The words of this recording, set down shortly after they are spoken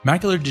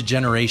Macular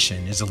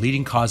degeneration is a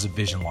leading cause of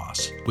vision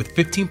loss, with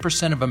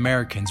 15% of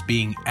Americans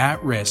being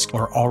at risk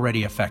or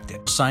already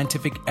affected.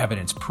 Scientific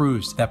evidence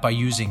proves that by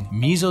using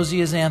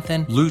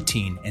mesozeaxanthin,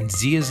 lutein, and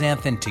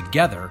zeaxanthin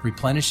together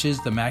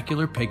replenishes the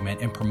macular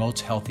pigment and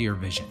promotes healthier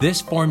vision. This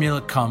formula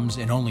comes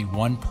in only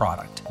one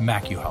product,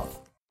 MacuHealth.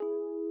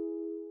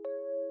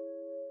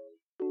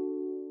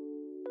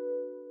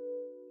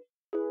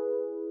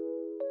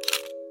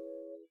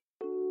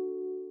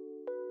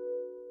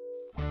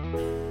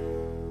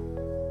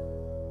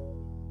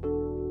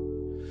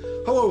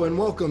 Hello and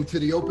welcome to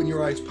the Open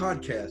Your Eyes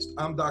podcast.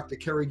 I'm Dr.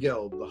 Kerry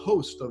Geld, the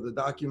host of the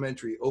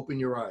documentary Open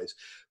Your Eyes.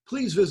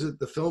 Please visit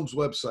the film's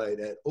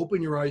website at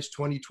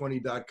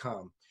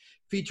openyoureyes2020.com,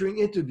 featuring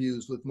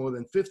interviews with more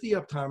than 50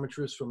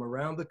 optometrists from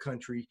around the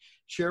country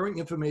sharing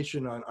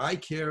information on eye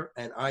care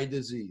and eye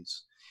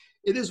disease.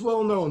 It is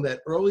well known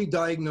that early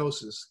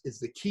diagnosis is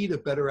the key to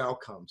better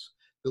outcomes.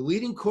 The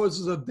leading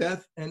causes of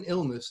death and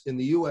illness in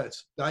the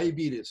U.S.,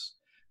 diabetes,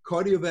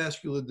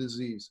 cardiovascular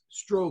disease,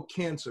 stroke,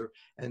 cancer,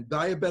 and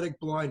diabetic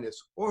blindness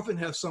often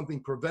have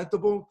something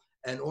preventable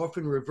and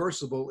often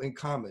reversible in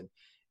common: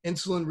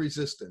 insulin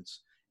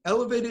resistance.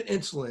 Elevated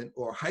insulin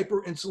or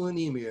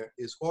hyperinsulinemia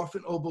is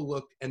often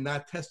overlooked and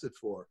not tested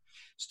for.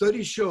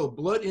 Studies show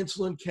blood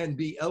insulin can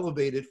be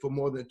elevated for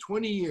more than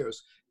 20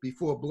 years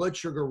before blood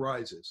sugar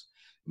rises.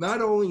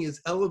 Not only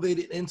is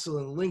elevated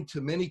insulin linked to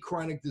many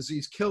chronic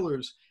disease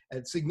killers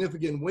and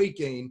significant weight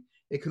gain,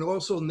 it can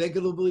also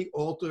negatively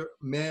alter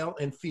male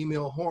and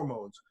female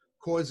hormones,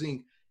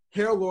 causing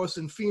hair loss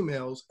in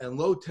females and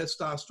low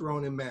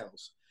testosterone in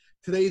males.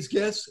 Today's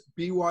guest,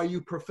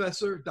 BYU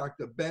professor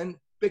Dr. Ben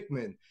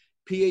Bikman,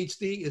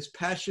 PhD, is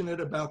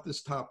passionate about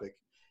this topic.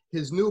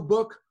 His new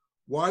book,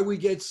 Why We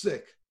Get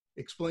Sick,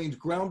 explains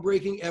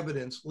groundbreaking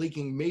evidence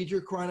linking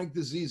major chronic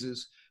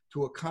diseases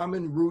to a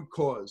common root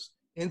cause: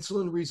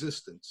 insulin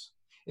resistance.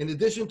 In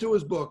addition to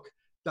his book,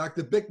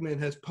 Dr. Bikman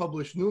has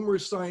published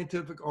numerous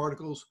scientific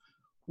articles.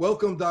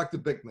 Welcome, Dr.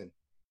 Bikman.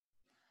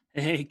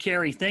 Hey,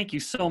 Kerry, thank you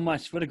so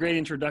much. What a great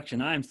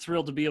introduction. I'm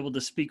thrilled to be able to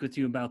speak with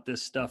you about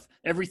this stuff.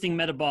 Everything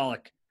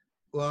metabolic.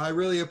 Well, I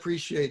really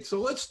appreciate it. So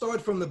let's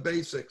start from the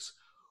basics.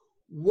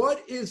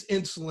 What is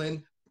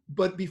insulin?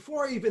 But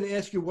before I even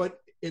ask you what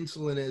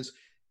insulin is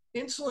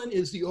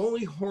the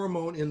only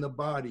hormone in the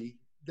body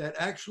that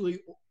actually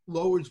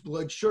lowers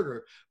blood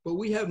sugar. But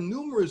we have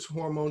numerous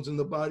hormones in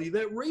the body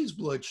that raise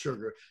blood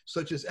sugar,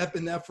 such as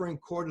epinephrine,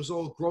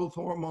 cortisol, growth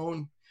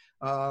hormone,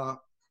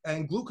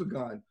 and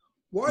glucagon.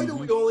 Why do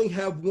we only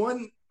have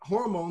one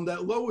hormone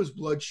that lowers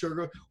blood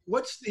sugar?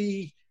 Why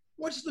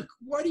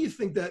do you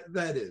think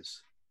that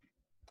is?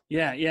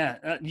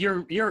 Yeah.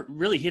 You're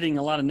really hitting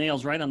a lot of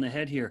nails right on the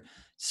head here.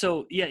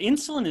 So yeah,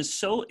 insulin is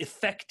so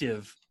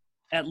effective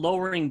at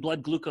lowering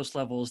blood glucose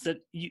levels that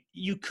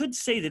you could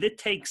say that it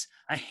takes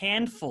a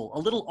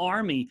little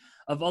army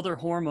of other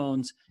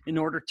hormones in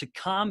order to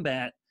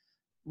combat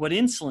what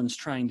insulin's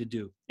trying to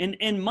do.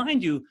 And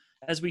mind you,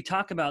 as we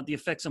talk about the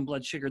effects on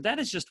blood sugar, that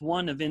is just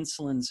one of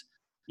insulin's,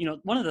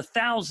 one of the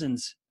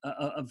thousands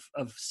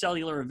of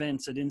cellular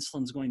events that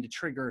insulin's going to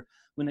trigger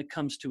when it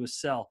comes to a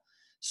cell.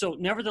 So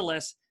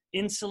nevertheless,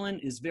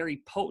 insulin is very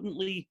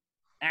potently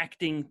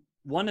acting.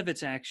 One of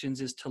its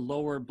actions is to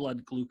lower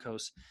blood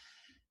glucose.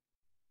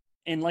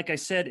 And like I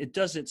said, it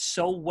does it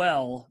so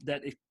well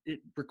that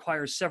it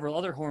requires several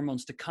other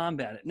hormones to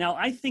combat it. Now,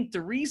 I think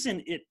the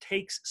reason it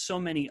takes so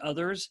many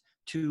others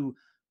to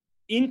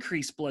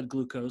increase blood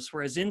glucose,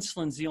 whereas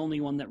insulin's the only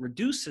one that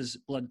reduces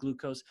blood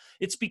glucose,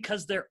 it's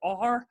because there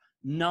are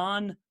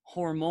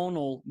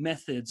non-hormonal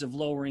methods of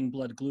lowering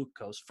blood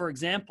glucose. For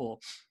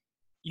example,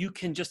 you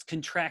can just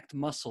contract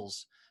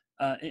muscles.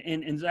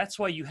 And that's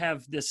why you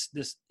have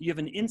you have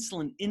an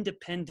insulin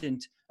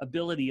independent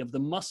ability of the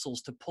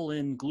muscles to pull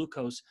in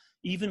glucose,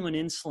 even when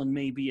insulin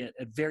may be at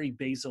very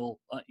basal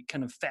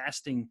kind of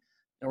fasting,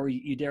 or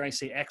you dare I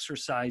say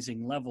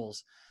exercising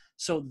levels.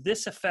 So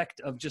this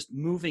effect of just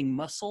moving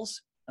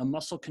muscles, a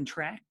muscle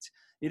contract,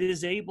 it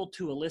is able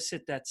to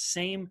elicit that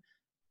same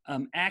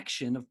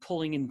action of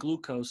pulling in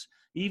glucose,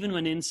 even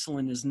when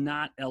insulin is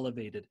not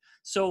elevated.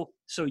 So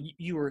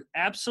you were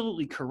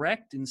absolutely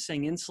correct in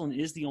saying insulin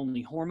is the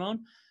only hormone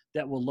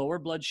that will lower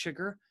blood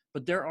sugar,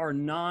 but there are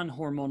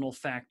non-hormonal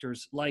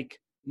factors like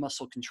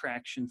muscle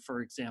contraction,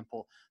 for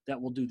example, that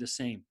will do the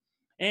same.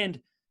 And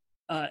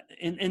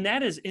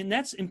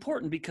that's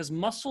important because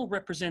muscle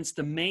represents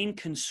the main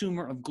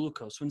consumer of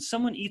glucose. When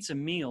someone eats a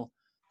meal,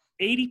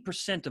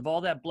 80% of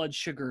all that blood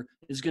sugar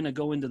is going to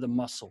go into the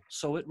muscle.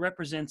 So it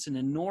represents an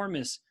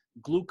enormous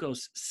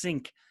glucose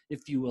sink,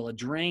 if you will, a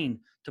drain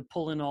to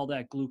pull in all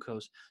that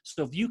glucose.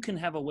 So if you can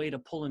have a way to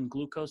pull in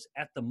glucose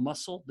at the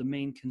muscle, the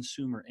main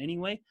consumer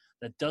anyway,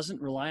 that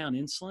doesn't rely on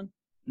insulin,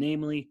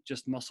 namely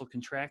just muscle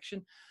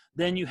contraction,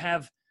 then you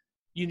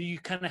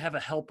kind of have a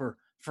helper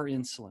for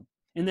insulin.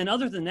 And then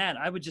other than that,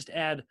 I would just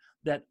add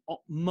that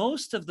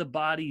most of the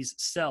body's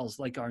cells,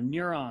 like our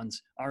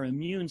neurons, our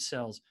immune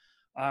cells,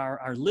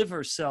 our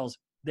liver cells,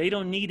 they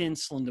don't need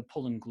insulin to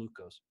pull in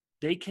glucose.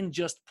 They can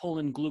just pull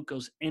in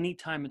glucose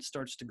anytime it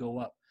starts to go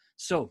up.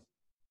 So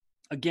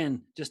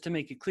again, just to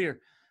make it clear,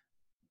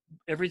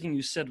 everything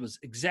you said was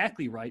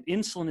exactly right.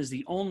 Insulin is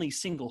the only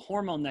single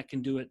hormone that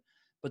can do it,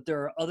 but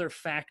there are other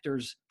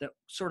factors that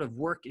sort of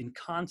work in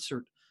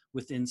concert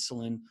with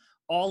insulin,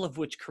 all of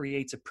which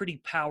creates a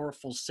pretty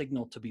powerful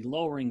signal to be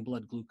lowering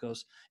blood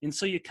glucose. And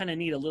so you kind of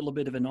need a little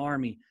bit of an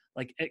army,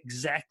 like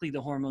exactly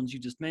the hormones you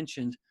just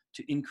mentioned,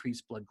 to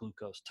increase blood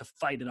glucose, to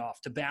fight it off,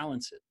 to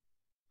balance it.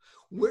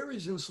 Where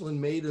is insulin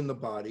made in the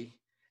body,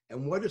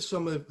 and what are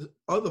some of the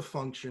other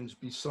functions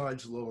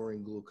besides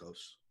lowering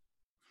glucose?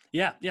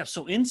 Yeah.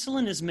 So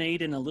insulin is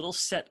made in a little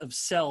set of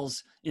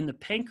cells in the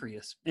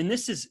pancreas. And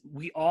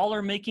we all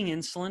are making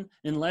insulin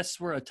unless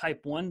we're a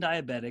type 1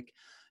 diabetic.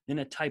 In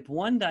a type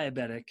 1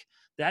 diabetic,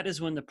 that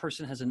is when the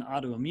person has an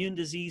autoimmune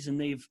disease and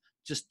they've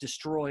just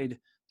destroyed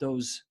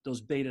those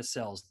beta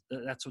cells.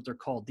 That's what they're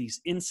called,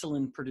 these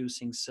insulin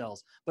producing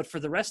cells. But for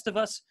the rest of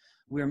us,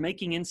 we're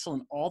making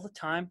insulin all the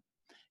time.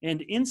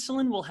 And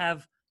insulin will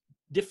have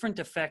different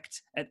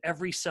effects at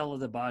every cell of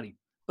the body.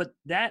 But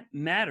that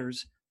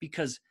matters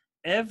because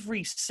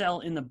every cell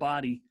in the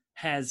body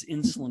has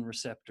insulin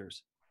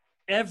receptors.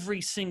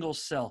 Every single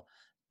cell,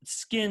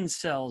 skin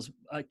cells,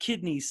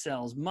 kidney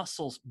cells,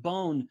 muscles,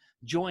 bone,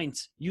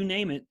 joints, you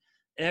name it,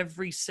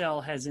 every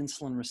cell has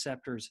insulin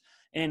receptors,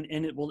 and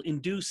it will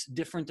induce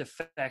different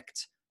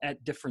effects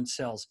at different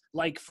cells.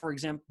 Like, for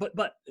example,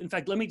 but in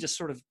fact, let me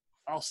just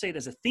I'll say it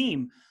as a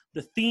theme.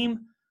 The theme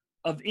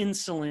of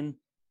insulin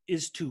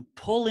is to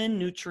pull in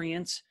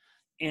nutrients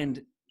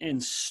and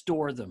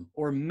store them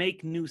or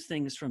make new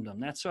things from them.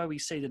 That's why we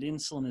say that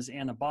insulin is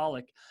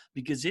anabolic,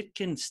 because it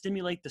can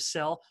stimulate the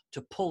cell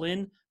to pull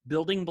in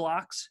building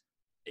blocks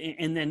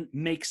and then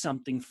make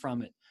something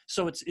from it.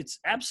 So it's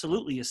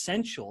absolutely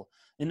essential.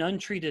 And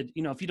untreated,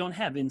 if you don't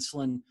have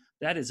insulin,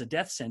 that is a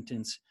death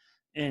sentence.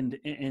 And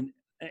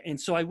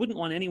so I wouldn't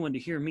want anyone to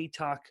hear me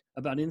talk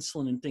about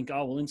insulin and think,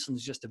 oh, well, insulin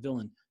is just a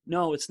villain.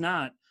 No, it's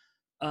not.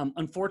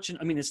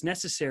 Unfortunately, it's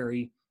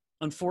necessary.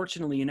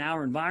 Unfortunately, in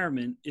our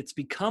environment, it's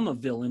become a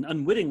villain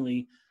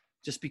unwittingly,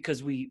 just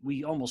because we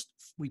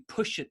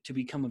push it to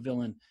become a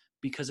villain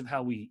because of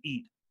how we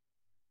eat.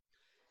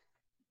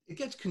 It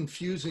gets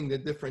confusing, the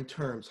different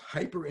terms: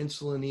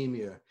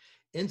 hyperinsulinemia,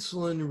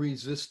 insulin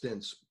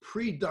resistance,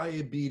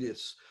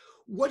 pre-diabetes.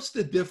 What's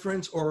the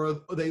difference, or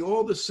are they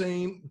all the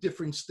same,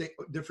 different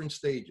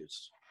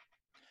stages?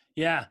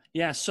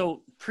 Yeah.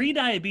 So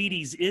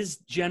pre-diabetes is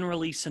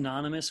generally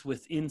synonymous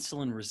with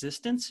insulin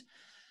resistance.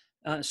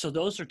 So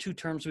those are two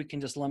terms we can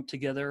just lump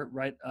together,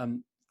 right,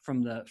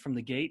 from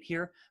the gate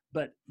here.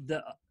 But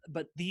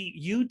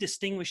you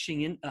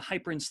distinguishing in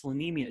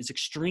hyperinsulinemia is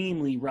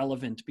extremely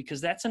relevant,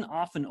 because that's an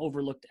often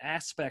overlooked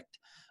aspect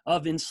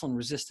of insulin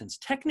resistance.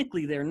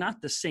 Technically, they're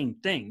not the same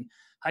thing.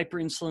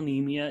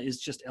 Hyperinsulinemia is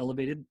just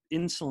elevated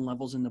insulin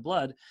levels in the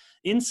blood.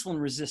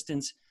 Insulin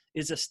resistance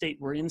is a state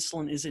where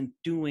insulin isn't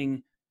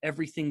doing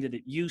everything that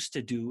it used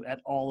to do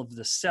at all of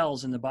the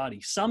cells in the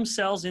body. Some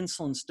cells,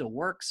 insulin still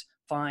works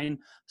fine.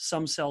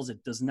 Some cells,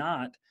 it does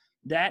not.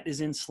 That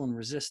is insulin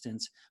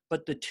resistance.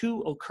 But the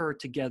two occur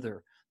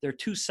together. They're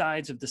two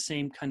sides of the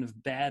same kind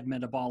of bad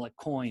metabolic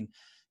coin.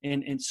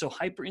 And so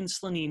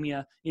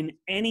hyperinsulinemia, in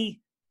any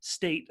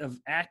state of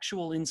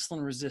actual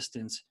insulin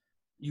resistance,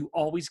 you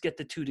always get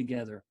the two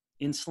together.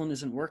 Insulin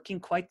isn't working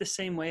quite the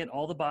same way at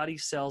all the body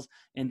cells,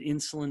 and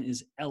insulin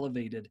is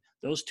elevated.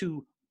 Those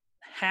two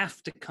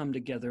have to come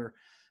together.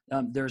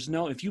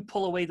 If you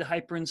pull away the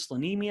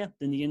hyperinsulinemia,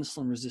 then the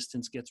insulin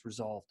resistance gets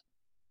resolved.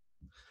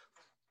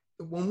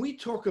 When we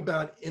talk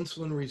about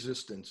insulin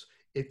resistance,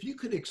 if you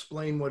could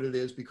explain what it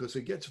is, because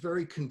it gets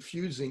very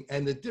confusing,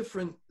 and the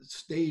different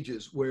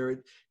stages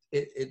where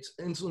it's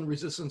insulin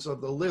resistance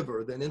of the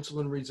liver, then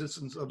insulin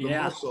resistance of the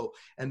muscle,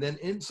 and then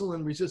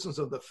insulin resistance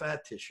of the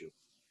fat tissue.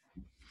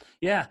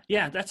 Yeah,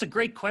 that's a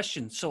great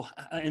question. So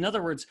in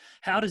other words,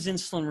 how does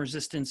insulin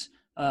resistance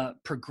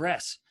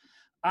progress?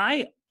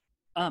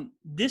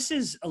 This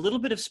is a little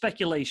bit of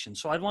speculation.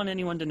 So I'd want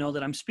anyone to know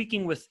that I'm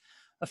speaking with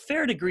a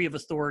fair degree of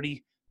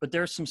authority, but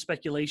there's some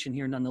speculation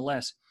here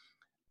nonetheless.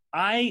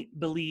 I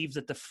believe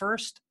that the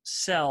first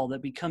cell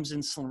that becomes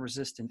insulin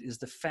resistant is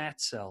the fat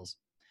cells.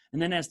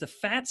 And then as the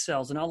fat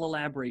cells, and I'll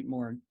elaborate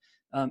more,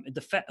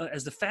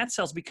 as the fat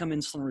cells become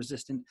insulin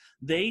resistant,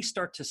 they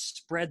start to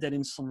spread that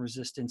insulin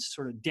resistance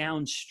sort of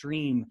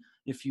downstream,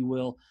 if you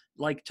will,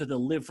 like to the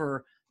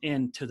liver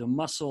and to the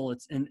muscle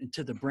and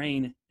to the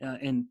brain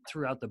and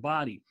throughout the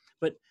body.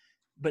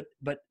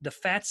 But the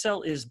fat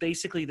cell is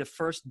basically the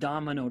first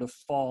domino to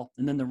fall,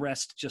 and then the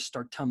rest just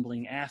start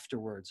tumbling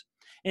afterwards.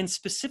 And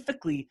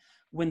specifically,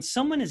 when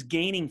someone is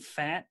gaining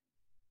fat,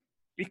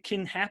 it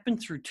can happen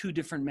through two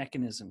different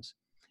mechanisms.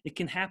 It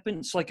can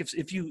happen. So like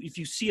if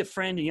you see a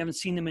friend and you haven't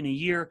seen them in a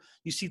year,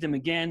 you see them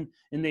again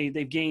and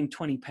they've gained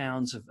 20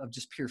 pounds of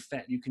just pure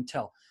fat, you can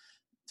tell.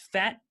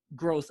 Fat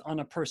growth on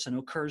a person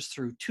occurs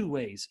through two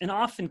ways, and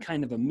often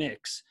kind of a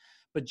mix,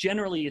 but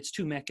generally it's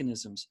two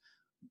mechanisms.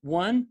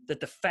 One, that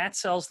the fat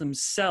cells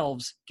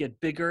themselves get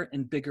bigger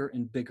and bigger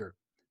and bigger.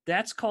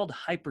 That's called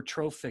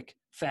hypertrophic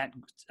fat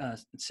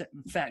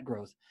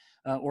growth.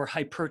 or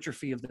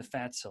hypertrophy of the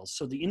fat cells.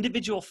 So the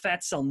individual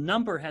fat cell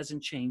number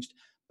hasn't changed,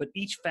 but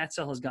each fat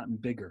cell has gotten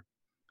bigger.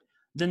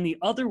 Then the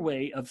other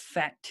way of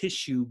fat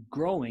tissue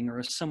growing,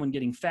 or someone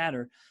getting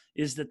fatter,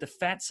 is that the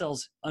fat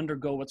cells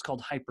undergo what's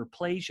called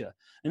hyperplasia.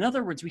 In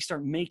other words, we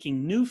start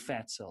making new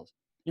fat cells.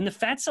 And the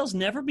fat cells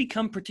never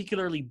become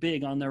particularly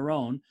big on their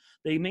own.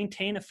 They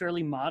maintain a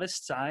fairly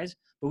modest size,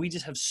 but we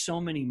just have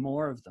so many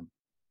more of them.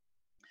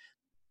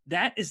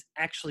 That is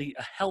actually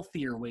a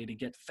healthier way to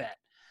get fat.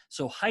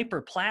 So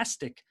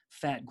hyperplastic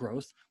fat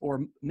growth,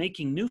 or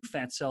making new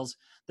fat cells,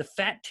 the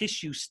fat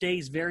tissue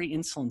stays very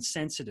insulin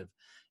sensitive,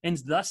 and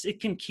thus it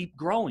can keep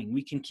growing.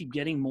 We can keep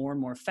getting more and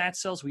more fat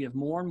cells. We have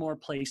more and more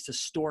place to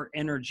store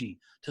energy,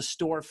 to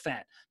store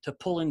fat, to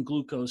pull in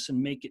glucose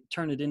and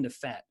turn it into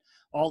fat.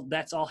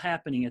 That's all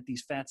happening at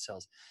these fat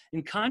cells.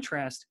 In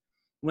contrast,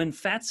 when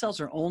fat cells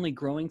are only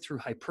growing through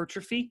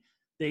hypertrophy,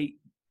 they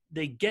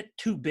get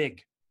too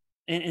big,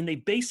 and they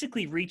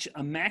basically reach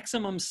a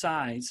maximum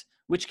size,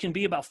 which can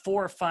be about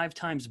 4 or 5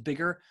 times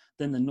bigger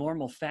than the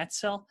normal fat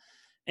cell,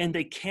 and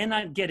they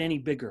cannot get any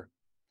bigger.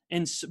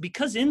 And so,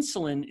 because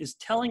insulin is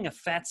telling a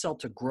fat cell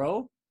to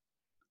grow,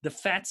 the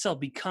fat cell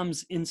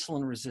becomes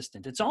insulin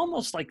resistant. It's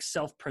almost like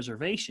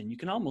self-preservation. You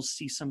can almost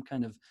see some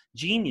kind of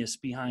genius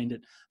behind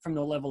it from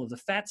the level of the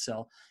fat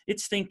cell.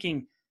 It's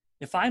thinking,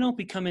 if I don't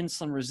become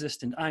insulin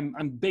resistant,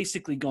 I'm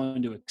basically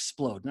going to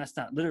explode. And that's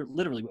not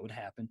literally what would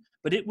happen,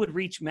 but it would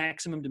reach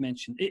maximum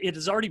dimension. It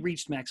has already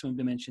reached maximum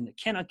dimension. It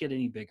cannot get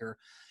any bigger.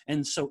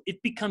 And so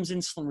it becomes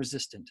insulin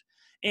resistant.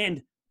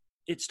 And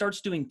it starts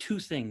doing 2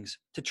 things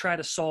to try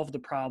to solve the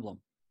problem.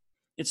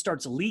 It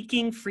starts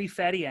leaking free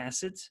fatty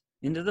acids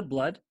into the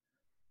blood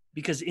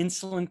because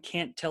insulin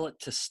can't tell it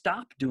to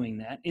stop doing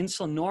that.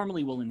 Insulin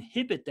normally will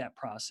inhibit that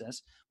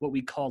process, what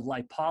we call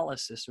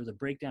lipolysis, or the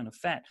breakdown of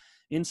fat.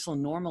 Insulin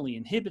normally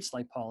inhibits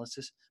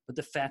lipolysis, but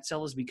the fat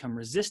cell has become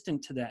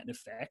resistant to that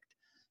effect,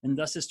 and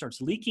thus it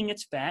starts leaking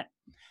its fat.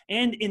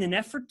 And in an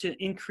effort to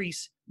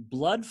increase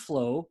blood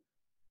flow,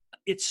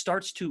 it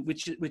starts to,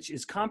 which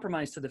is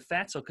compromised to the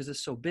fat cell because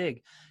it's so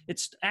big,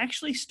 it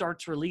actually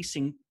starts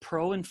releasing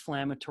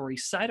pro-inflammatory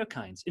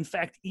cytokines. In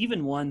fact,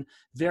 even one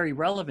very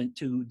relevant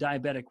to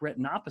diabetic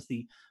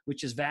retinopathy,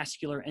 which is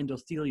vascular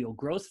endothelial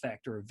growth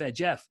factor, or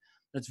VEGF,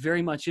 that's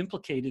very much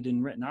implicated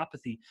in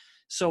retinopathy.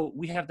 So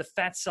we have the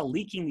fat cell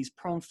leaking these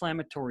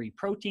pro-inflammatory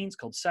proteins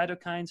called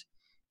cytokines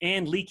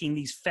and leaking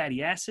these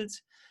fatty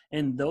acids.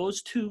 And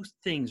those 2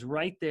 things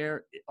right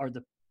there are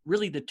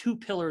really the 2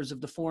 pillars of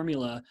the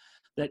formula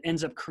that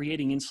ends up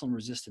creating insulin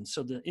resistance.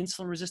 So the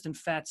insulin resistant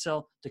fat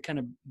cell, to kind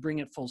of bring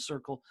it full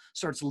circle,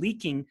 starts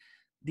leaking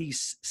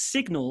these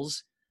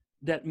signals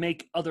that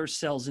make other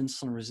cells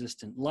insulin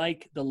resistant,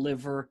 like the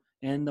liver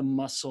and the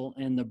muscle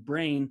and the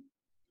brain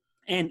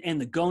and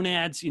the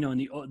gonads,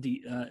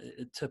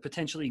 and to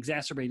potentially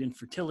exacerbate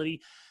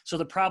infertility. So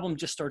the problem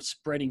just starts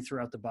spreading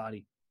throughout the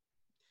body.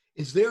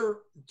 Is there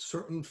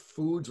certain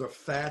foods or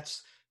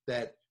fats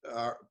that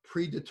are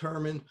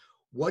predetermined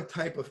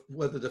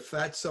whether the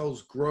fat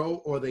cells grow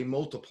or they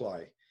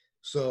multiply?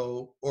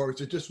 So, or is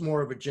it just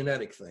more of a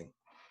genetic thing?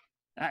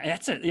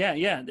 That's it.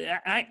 Yeah.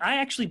 I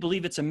actually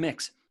believe it's a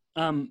mix,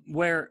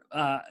 where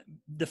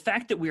the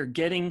fact that we are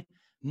getting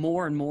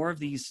more and more of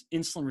these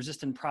insulin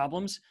resistant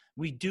problems,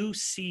 we do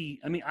see,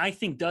 I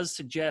think does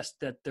suggest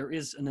that there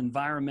is an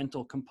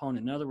environmental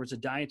component. In other words, a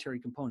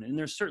dietary component. And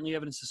there's certainly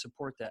evidence to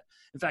support that.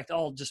 In fact,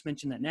 I'll just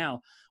mention that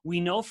now.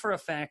 We know for a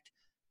fact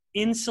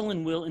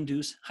insulin will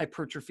induce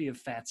hypertrophy of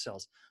fat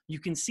cells. You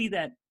can see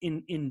that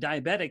in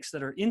diabetics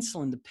that are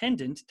insulin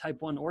dependent, type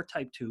 1 or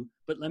type 2.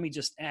 But let me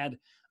just add,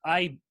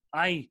 and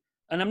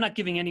I'm not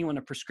giving anyone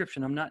a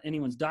prescription, I'm not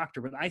anyone's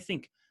doctor, but I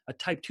think a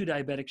type 2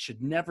 diabetic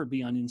should never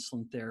be on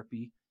insulin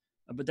therapy.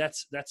 But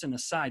that's an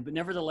aside. But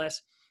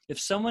nevertheless, if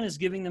someone is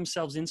giving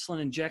themselves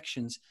insulin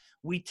injections,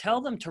 we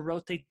tell them to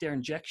rotate their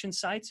injection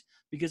sites,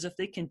 because if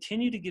they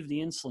continue to give the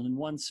insulin in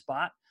one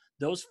spot,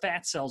 those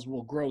fat cells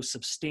will grow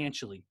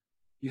substantially.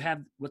 You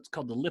have what's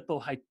called the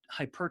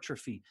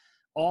lipohypertrophy,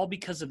 all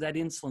because of that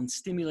insulin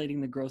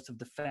stimulating the growth of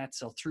the fat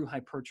cell through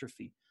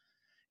hypertrophy.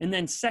 And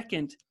then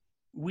second,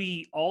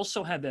 we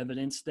also have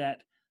evidence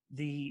that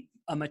a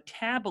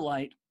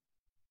metabolite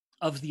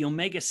of the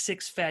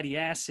omega-6 fatty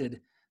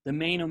acid, the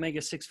main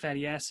omega-6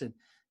 fatty acid,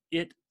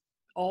 it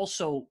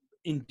also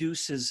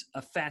induces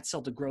a fat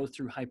cell to grow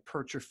through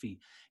hypertrophy.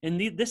 And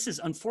this is,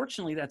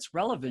 unfortunately, that's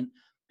relevant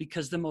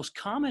because the most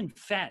common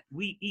fat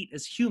we eat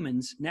as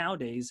humans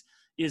nowadays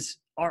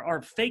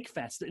are fake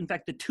fats. In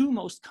fact, the 2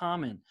 most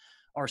common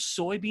are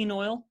soybean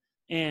oil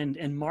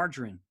and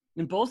margarine.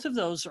 And both of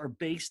those are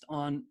based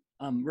on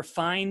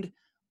refined,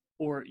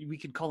 or we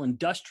could call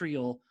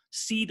industrial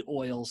seed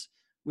oils,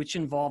 which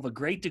involve a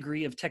great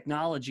degree of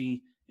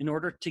technology in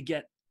order to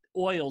get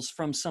oils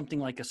from something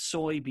like a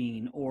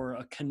soybean or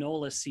a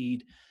canola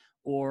seed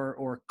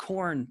or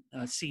corn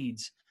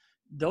seeds.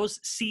 Those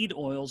seed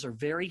oils are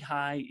very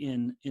high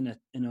in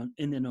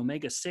an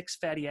omega-6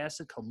 fatty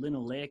acid called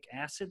linoleic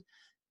acid.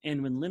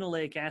 And when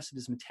linoleic acid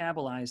is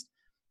metabolized,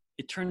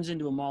 it turns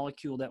into a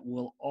molecule that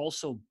will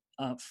also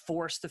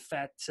force the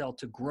fat cell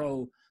to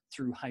grow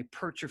through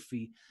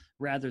hypertrophy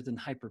rather than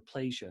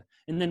hyperplasia.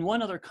 And then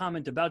one other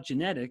comment about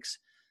genetics,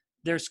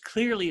 there's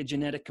clearly a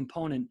genetic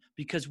component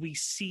because we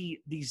see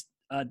these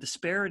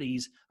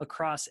disparities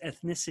across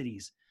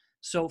ethnicities.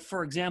 So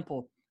for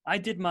example, I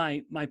did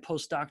my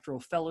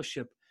postdoctoral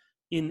fellowship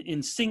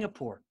in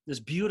Singapore, this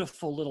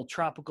beautiful little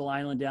tropical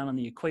island down on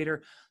the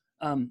equator.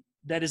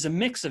 That is a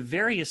mix of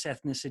various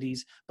ethnicities,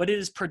 but it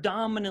is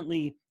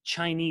predominantly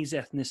Chinese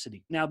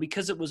ethnicity. Now,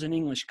 because it was an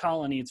English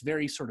colony, it's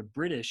very sort of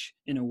British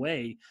in a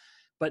way,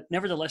 but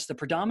nevertheless, the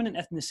predominant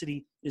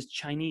ethnicity is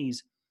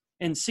Chinese.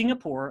 And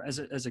Singapore, as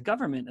a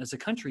government, as a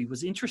country,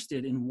 was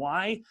interested in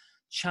why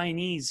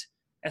Chinese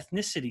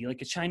ethnicity,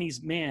 like a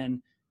Chinese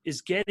man,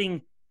 is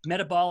getting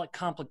metabolic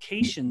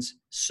complications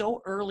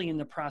so early in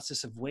the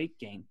process of weight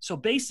gain. So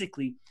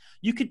basically,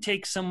 you could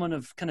take someone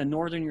of kind of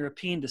Northern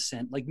European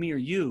descent, like me or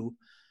you,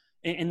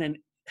 and then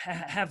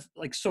have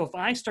like, so if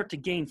I start to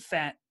gain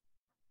fat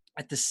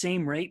at the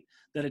same rate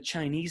that a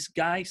Chinese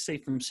guy, say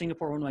from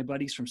Singapore, one of my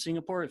buddies from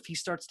Singapore, if he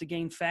starts to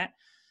gain fat,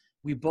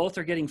 we both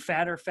are getting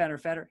fatter.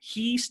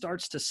 He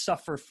starts to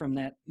suffer from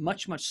that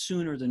much, much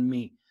sooner than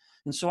me.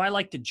 And so I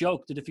like to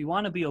joke that if you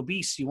want to be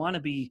obese, you want to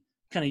be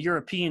kind of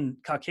European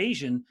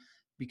Caucasian,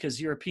 because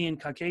European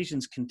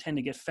Caucasians can tend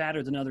to get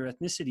fatter than other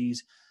ethnicities,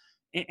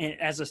 and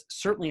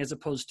certainly as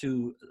opposed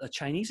to a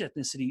Chinese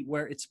ethnicity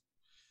where it's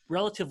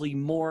relatively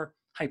more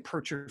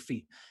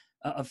hypertrophy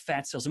of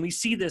fat cells. And we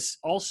see this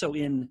also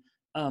in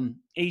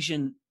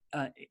Asian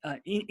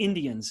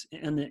Indians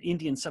in the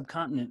Indian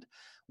subcontinent,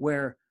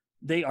 where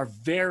they are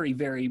very,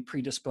 very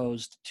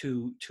predisposed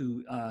to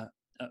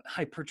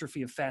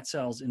hypertrophy of fat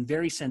cells and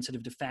very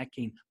sensitive to fat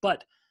gain.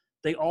 But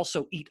they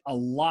also eat a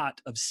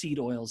lot of seed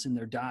oils in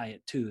their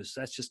diet too.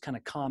 So that's just kind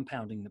of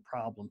compounding the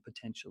problem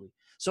potentially.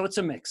 So it's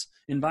a mix.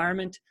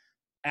 Environment,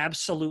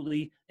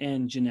 absolutely,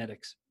 and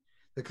genetics.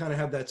 They kind of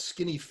have that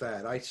skinny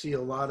fat. I see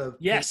a lot of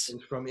Yes.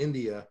 patients from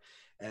India,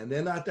 and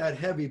they're not that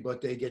heavy,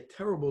 but they get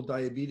terrible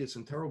diabetes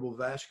and terrible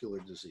vascular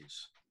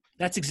disease.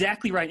 That's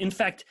exactly right. In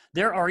fact,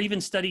 there are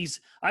even studies.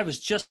 I was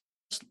just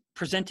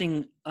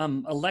presenting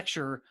a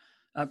lecture,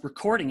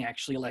 recording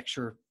actually a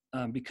lecture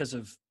because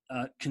of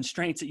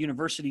constraints at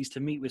universities to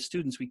meet with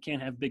students. We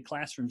can't have big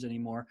classrooms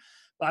anymore.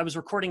 But I was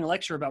recording a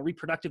lecture about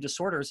reproductive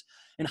disorders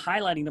and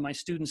highlighting to my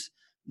students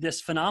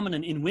this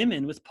phenomenon in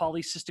women with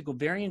polycystic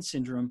ovarian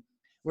syndrome,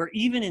 where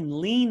even in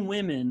lean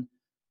women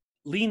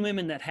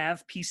that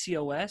have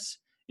PCOS,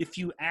 if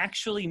you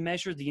actually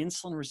measure the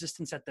insulin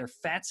resistance at their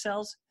fat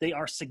cells, they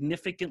are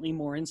significantly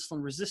more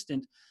insulin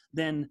resistant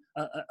than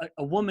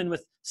a woman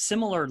with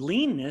similar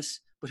leanness,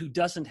 but who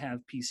doesn't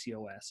have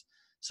PCOS.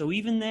 So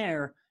even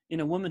there, in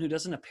a woman who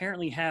doesn't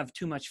apparently have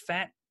too much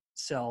fat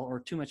cell or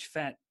too much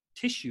fat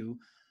tissue,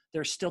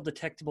 there's still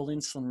detectable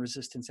insulin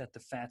resistance at the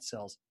fat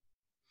cells.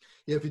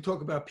 Yeah, if you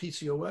talk about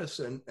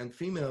PCOS and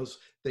females,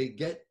 they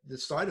get the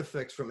side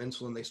effects from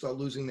insulin. They start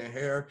losing their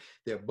hair,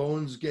 their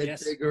bones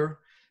get bigger.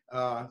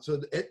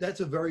 So that's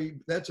a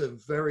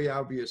very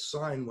obvious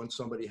sign when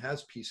somebody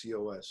has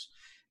PCOS.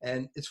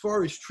 And as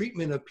far as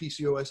treatment of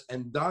PCOS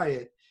and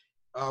diet,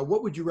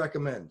 what would you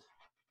recommend?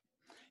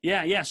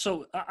 Yeah.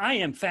 So I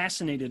am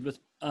fascinated with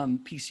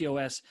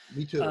PCOS.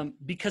 Me too.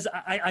 Because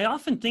I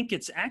often think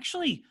it's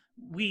actually,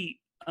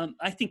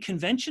 I think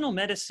conventional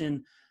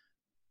medicine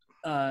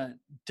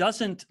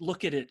doesn't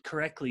look at it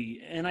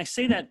correctly. And I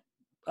say that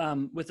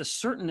with a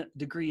certain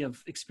degree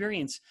of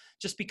experience,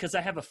 just because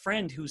I have a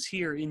friend who's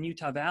here in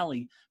Utah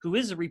Valley who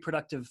is a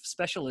reproductive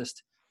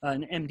specialist,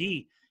 an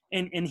MD,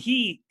 and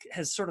he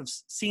has sort of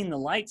seen the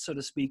light, so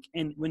to speak.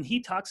 And when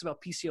he talks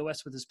about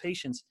PCOS with his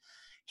patients,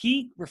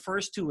 he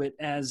refers to it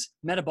as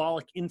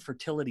metabolic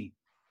infertility.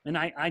 And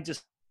I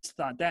just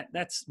thought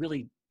that's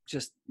really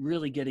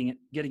getting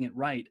it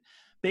right.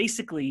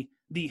 Basically,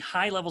 the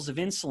high levels of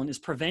insulin is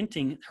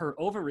preventing her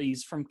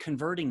ovaries from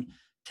converting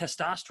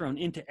testosterone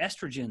into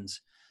estrogens.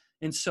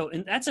 And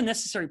that's a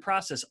necessary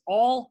process.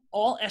 All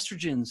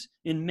estrogens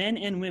in men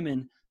and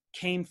women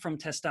came from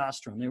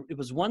testosterone. It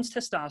was once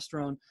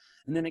testosterone,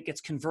 and then it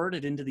gets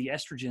converted into the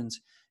estrogens.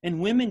 And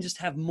women just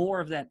have more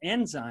of that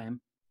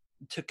enzyme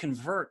to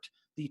convert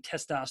the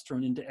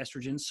testosterone into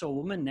estrogen. So a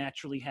woman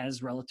naturally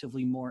has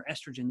relatively more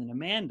estrogen than a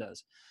man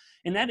does.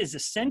 And that is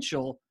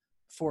essential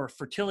for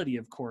fertility,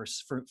 of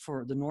course,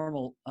 for the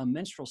normal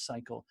menstrual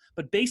cycle.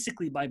 But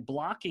basically, by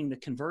blocking the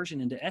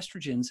conversion into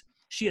estrogens,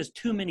 she has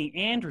too many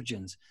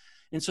androgens.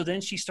 And so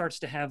then she starts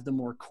to have the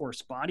more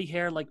coarse body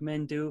hair like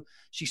men do.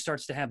 She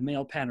starts to have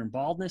male pattern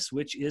baldness,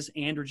 which is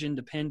androgen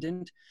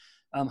dependent,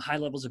 high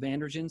levels of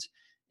androgens.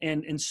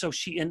 And so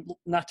and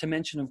not to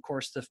mention, of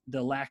course,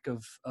 the lack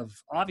of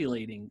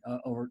ovulating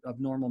or of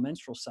normal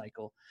menstrual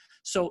cycle.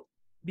 So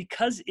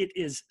because it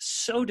is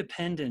so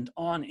dependent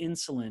on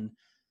insulin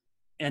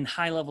and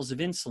high levels of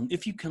insulin,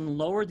 if you can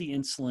lower the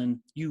insulin,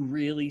 you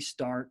really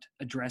start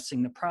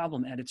addressing the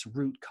problem at its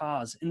root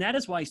cause. And that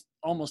is why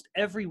almost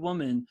every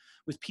woman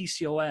with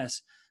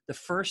PCOS, the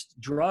first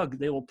drug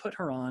they will put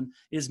her on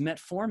is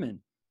metformin,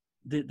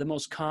 the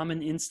most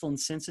common insulin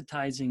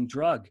sensitizing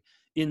drug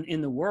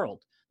in the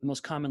world. the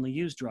most commonly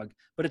used drug.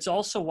 But it's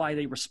also why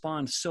they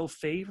respond so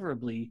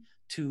favorably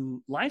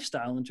to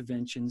lifestyle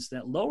interventions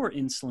that lower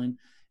insulin.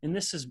 And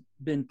this has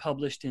been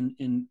published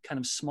in kind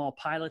of small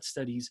pilot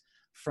studies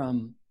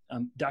from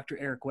Dr.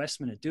 Eric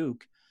Westman at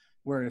Duke,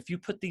 where if you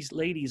put these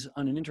ladies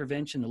on an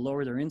intervention to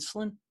lower their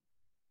insulin,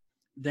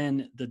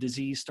 then the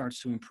disease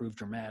starts to improve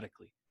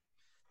dramatically.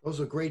 Those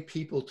are great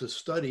people to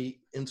study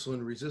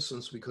insulin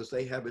resistance because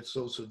they have it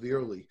so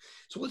severely.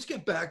 So let's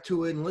get back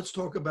to it and let's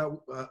talk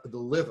about the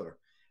liver.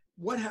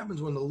 What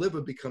happens when the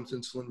liver becomes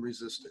insulin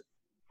resistant?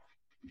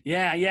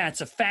 Yeah,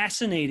 it's a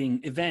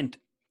fascinating event.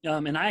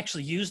 And I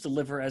actually used the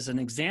liver as an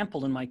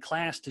example in my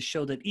class to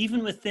show that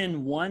even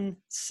within one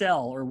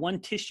cell or one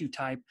tissue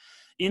type,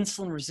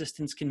 insulin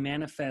resistance can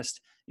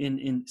manifest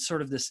in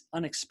sort of this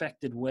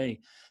unexpected way.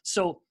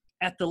 So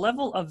at the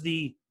level of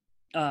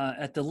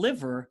at the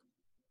liver,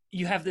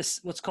 you have this,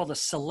 what's called a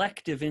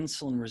selective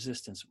insulin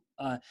resistance.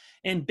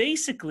 And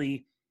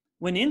basically,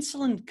 when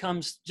insulin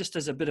comes, just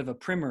as a bit of a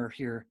primer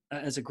here,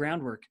 as a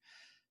groundwork,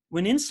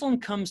 when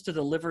insulin comes to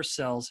the liver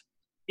cells,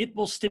 it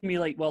will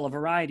stimulate, well, a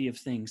variety of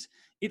things.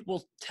 It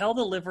will tell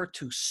the liver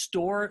to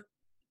store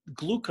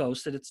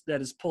glucose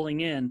that is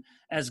pulling in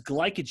as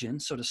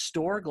glycogen, so to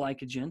store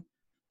glycogen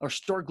or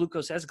store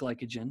glucose as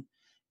glycogen,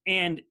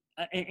 and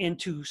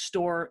to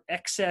store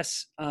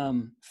excess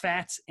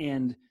fats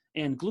and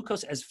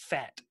glucose as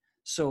fat.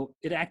 So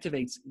it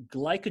activates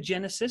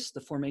glycogenesis,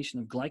 the formation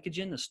of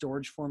glycogen, the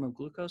storage form of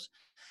glucose,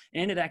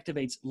 and it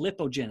activates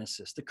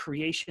lipogenesis, the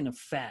creation of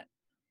fat.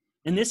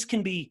 And this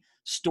can be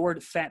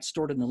fat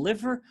stored in the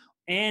liver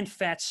and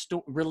fat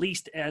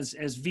released as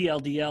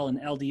VLDL and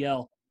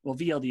LDL, well,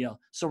 VLDL.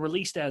 So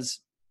released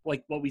as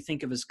like what we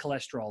think of as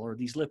cholesterol or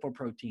these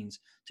lipoproteins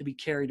to be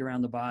carried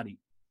around the body.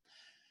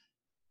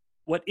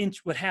 What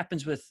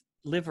happens with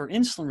liver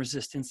insulin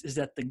resistance is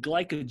that the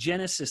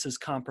glycogenesis is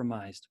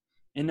compromised.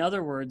 In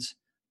other words,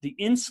 the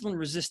insulin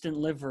resistant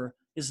liver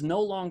is no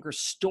longer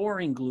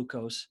storing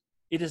glucose,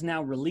 it is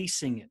now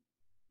releasing it.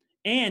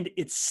 And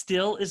it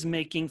still is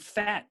making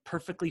fat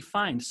perfectly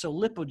fine. So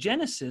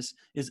lipogenesis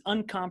is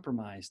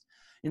uncompromised.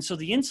 And so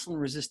the insulin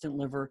resistant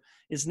liver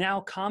is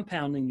now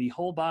compounding the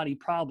whole body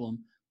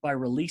problem by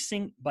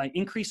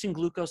increasing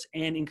glucose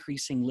and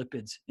increasing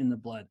lipids in the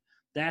blood.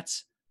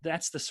 That's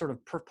the sort of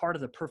part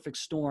of the perfect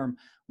storm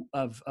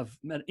of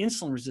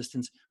insulin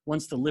resistance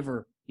once the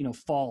liver,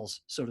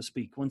 falls, so to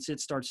speak, once it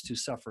starts to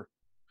suffer.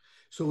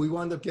 So we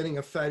wind up getting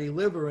a fatty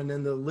liver, and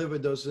then the liver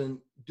doesn't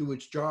do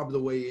its job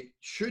the way it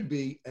should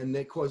be, and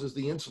that causes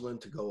the insulin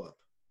to go up.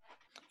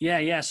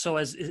 Yeah. So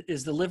as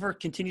the liver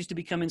continues to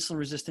become insulin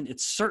resistant, it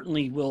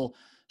certainly will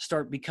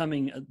start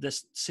becoming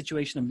this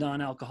situation of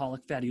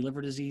non-alcoholic fatty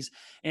liver disease.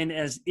 And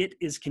as it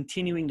is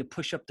continuing to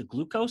push up the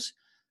glucose,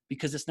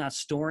 because it's not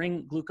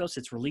storing glucose,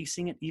 it's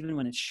releasing it even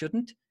when it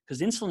shouldn't,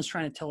 because insulin is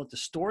trying to tell it to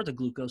store the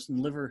glucose and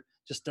the liver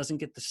just doesn't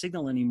get the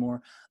signal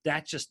anymore.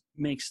 That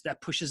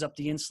pushes up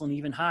the insulin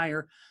even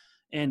higher.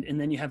 And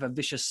then you have a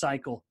vicious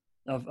cycle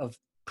of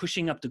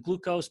pushing up the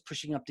glucose,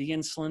 pushing up the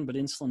insulin, but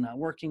insulin not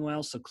working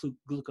well. So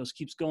glucose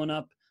keeps going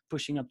up,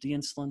 pushing up the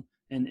insulin,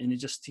 and it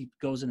just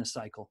goes in a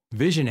cycle.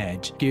 Vision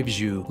Edge gives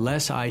you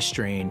less eye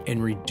strain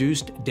and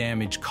reduced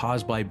damage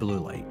caused by blue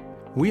light.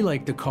 We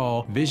like to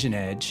call Vision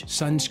Edge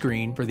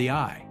sunscreen for the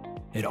eye.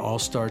 It all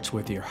starts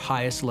with your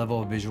highest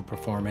level of visual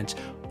performance,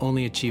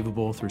 only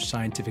achievable through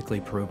scientifically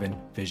proven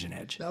Vision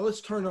Edge. Now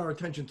let's turn our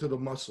attention to the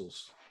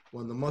muscles.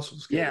 When the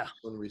muscles get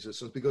insulin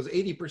resistance, because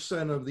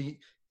 80% of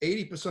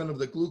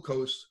the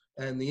glucose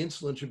and the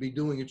insulin should be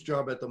doing its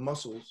job at the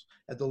muscles,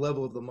 at the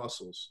level of the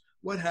muscles.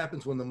 What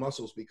happens when the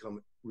muscles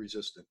become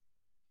resistant?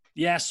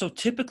 Yeah, so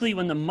typically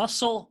when the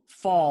muscle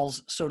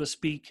falls, so to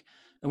speak,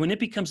 and when it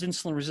becomes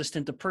insulin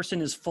resistant, the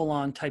person is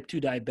full-on type 2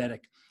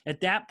 diabetic. At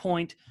that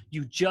point,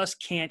 you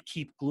just can't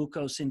keep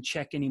glucose in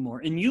check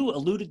anymore. And you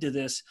alluded to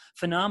this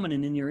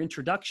phenomenon in your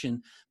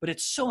introduction, but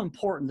it's so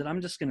important that I'm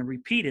just going to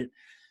repeat it.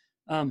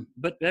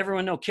 But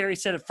everyone knows Carrie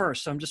said it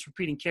first, so I'm just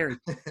repeating Carrie.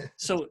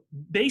 So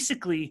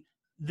basically,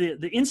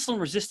 the insulin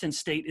resistant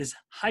state is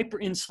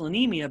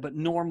hyperinsulinemia, but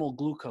normal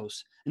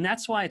glucose. And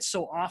that's why it's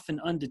so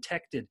often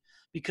undetected,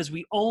 because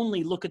we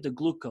only look at the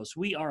glucose.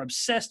 We are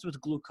obsessed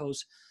with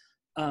glucose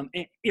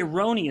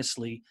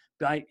erroneously.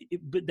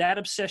 But that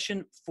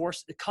obsession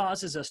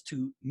causes us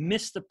to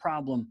miss the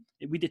problem.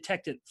 We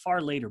detect it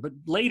far later. But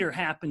later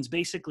happens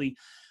basically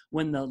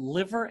when the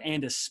liver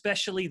and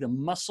especially the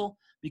muscle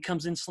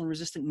becomes insulin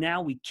resistant.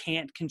 Now we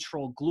can't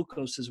control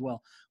glucose as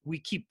well. We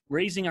keep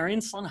raising our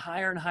insulin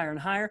higher and higher and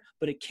higher,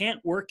 but it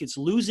can't work. It's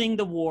losing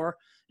the war.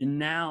 And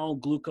now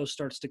glucose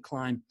starts to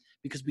climb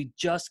because we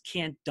just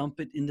can't dump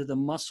it into the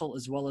muscle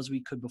as well as we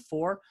could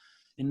before.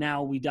 And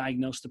now we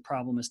diagnose the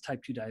problem as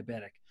type 2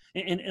 diabetic.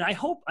 And I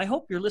hope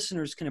your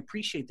listeners can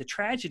appreciate the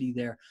tragedy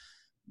there.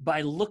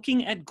 By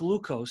looking at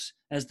glucose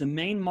as the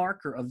main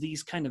marker of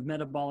these kind of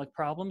metabolic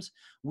problems,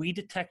 we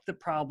detect the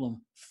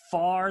problem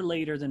far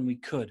later than we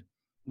could.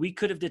 We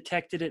could have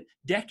detected it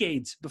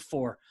decades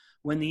before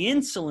when the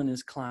insulin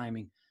is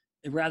climbing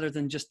rather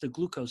than just the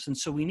glucose. And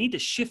so we need to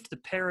shift the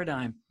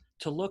paradigm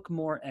to look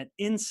more at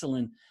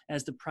insulin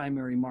as the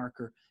primary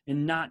marker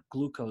and not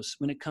glucose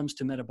when it comes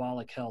to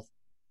metabolic health.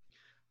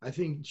 I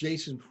think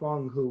Jason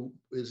Fung, who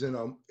is in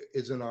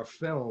our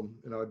film,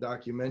 in our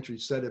documentary,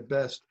 said it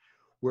best.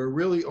 We're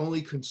really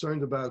only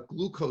concerned about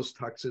glucose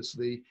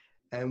toxicity,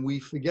 and we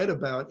forget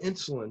about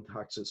insulin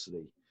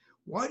toxicity.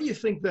 Why do you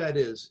think that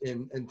is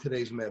in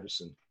today's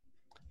medicine?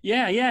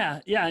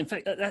 Yeah. In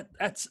fact,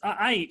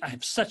 I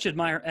have such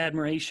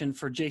admiration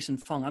for Jason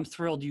Fung. I'm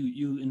thrilled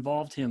you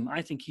involved him.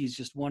 I think he's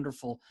just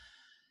wonderful.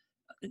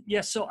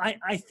 Yeah, so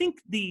I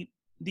think the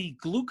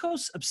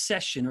glucose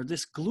obsession, or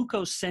this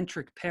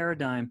glucose-centric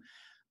paradigm,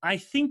 I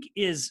think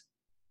is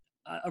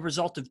a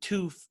result of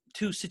two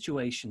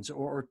situations,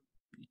 or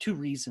two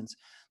reasons.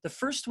 The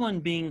first one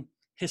being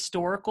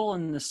historical,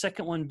 and the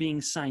second one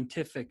being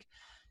scientific.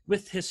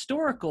 With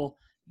historical,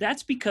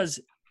 that's because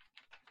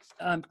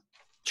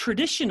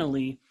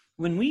traditionally,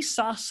 when we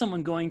saw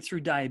someone going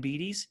through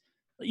diabetes,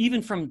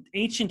 even from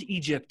ancient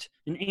Egypt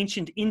and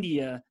ancient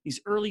India, these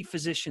early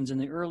physicians and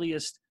the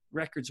earliest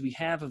records we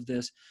have of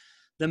this,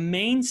 the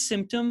main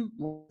symptom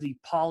was the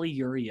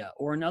polyuria,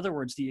 or in other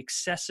words, the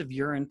excessive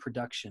urine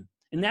production.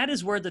 And that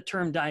is where the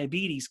term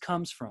diabetes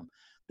comes from.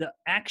 The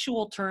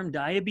actual term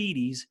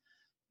diabetes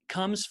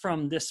comes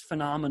from this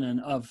phenomenon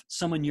of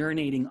someone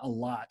urinating a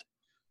lot.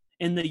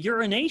 And the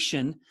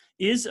urination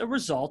is a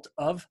result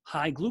of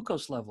high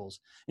glucose levels.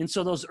 And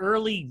so those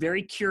early,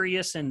 very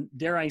curious, and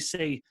dare I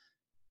say,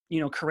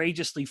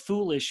 courageously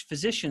foolish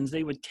physicians,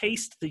 they would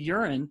taste the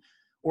urine,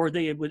 or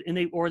they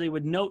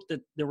would note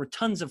that there were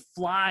tons of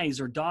flies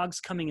or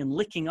dogs coming and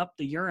licking up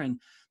the urine.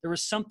 There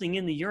was something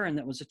in the urine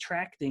that was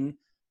attracting,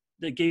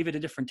 that gave it a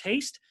different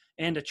taste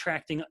and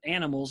attracting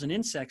animals and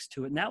insects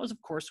to it. And that was,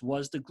 of course,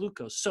 the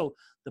glucose. So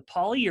the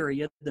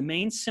polyuria, the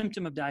main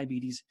symptom of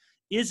diabetes,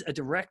 is a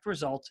direct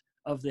result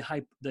of the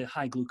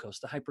high glucose,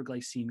 the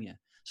hyperglycemia.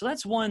 So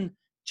that's one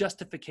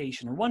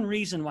justification, or one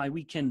reason why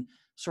we can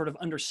sort of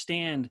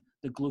understand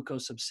the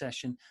glucose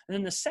obsession. And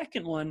then the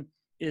second one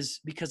is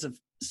because of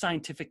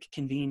scientific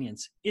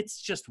convenience. It's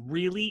just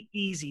really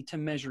easy to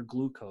measure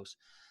glucose.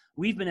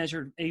 We've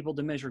been able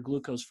to measure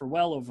glucose for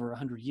well over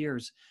 100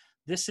 years.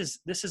 This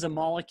is a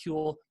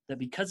molecule that,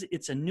 because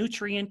it's a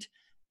nutrient,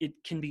 it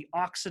can be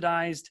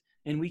oxidized,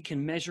 and we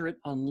can measure it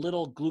on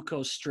little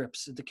glucose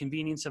strips at the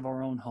convenience of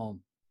our own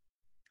home.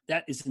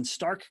 That is in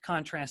stark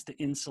contrast to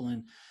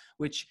insulin,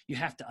 which you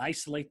have to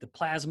isolate the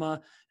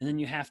plasma, and then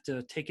you have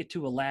to take it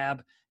to a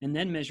lab and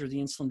then measure the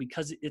insulin,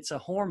 because it's a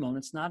hormone.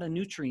 It's not a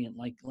nutrient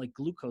like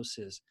glucose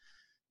is.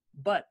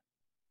 But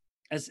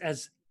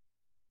as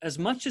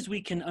much as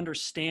we can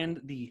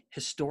understand the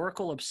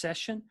historical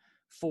obsession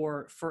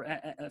for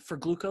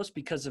glucose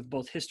because of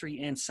both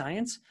history and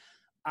science,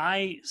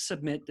 I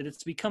submit that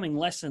it's becoming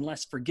less and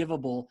less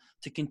forgivable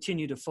to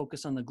continue to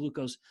focus on the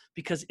glucose,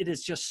 because it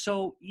is just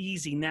so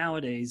easy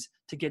nowadays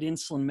to get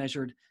insulin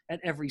measured at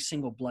every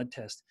single blood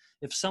test.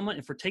 If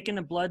we're taking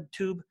a blood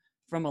tube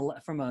from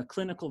a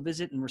clinical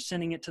visit and we're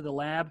sending it to the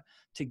lab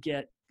to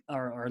get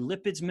our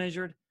lipids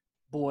measured,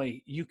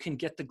 boy, you can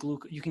get the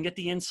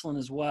insulin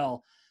as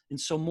well. And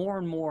so more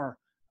and more,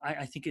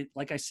 I think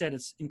like I said,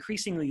 it's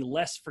increasingly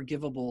less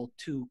forgivable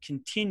to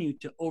continue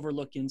to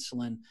overlook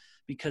insulin,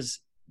 because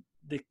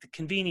the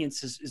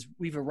convenience is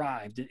we've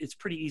arrived. It's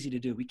pretty easy to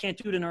do. We can't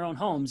do it in our own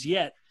homes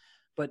yet,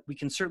 but we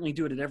can certainly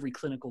do it at every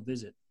clinical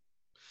visit.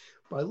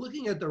 By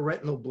looking at the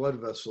retinal blood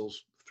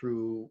vessels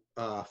through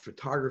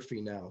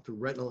photography now, through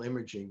retinal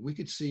imaging, we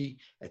could see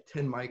at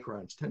 10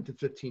 to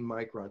 15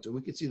 microns, and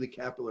we could see the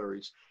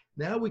capillaries.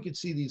 Now we could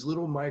see these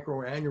little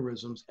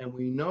microaneurysms, and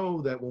we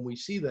know that when we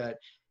see that,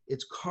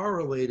 it's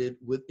correlated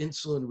with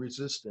insulin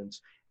resistance.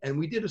 And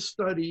we did a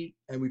study,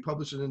 and we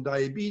published it in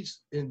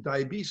Diabetes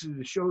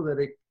to show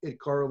that it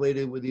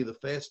correlated with either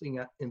fasting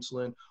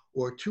insulin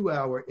or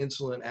 2-hour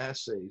insulin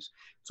assays.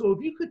 So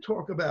if you could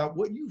talk about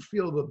what you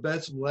feel the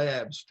best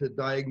labs to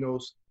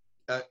diagnose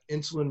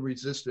insulin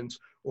resistance,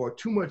 or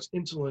too much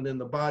insulin in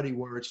the body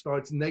where it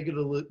starts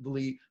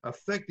negatively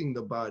affecting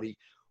the body,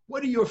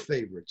 what are your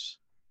favorites?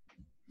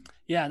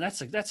 Yeah,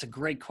 that's a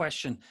great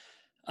question.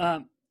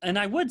 And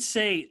I would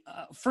say,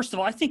 first of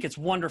all, I think it's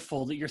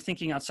wonderful that you're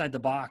thinking outside the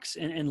box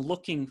and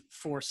looking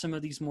for some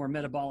of these more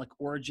metabolic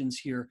origins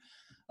here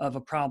of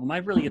a problem. I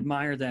really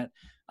admire that.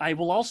 I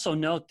will also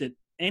note that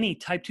any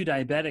type 2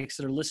 diabetics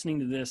that are listening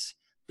to this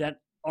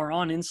that are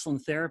on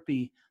insulin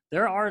therapy,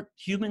 there are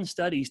human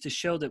studies to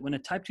show that when a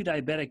type 2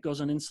 diabetic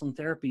goes on insulin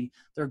therapy,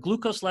 their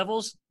glucose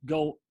levels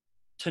go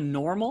to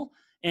normal,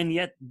 and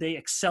yet they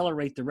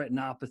accelerate the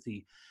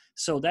retinopathy.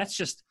 So that's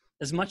just,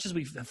 as much as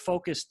we've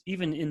focused,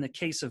 even in the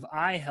case of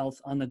eye health,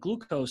 on the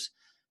glucose,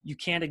 you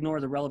can't ignore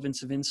the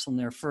relevance of insulin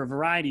there for a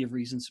variety of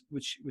reasons,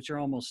 which are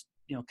almost,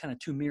 kind of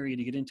too myriad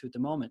to get into at the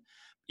moment.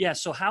 Yeah.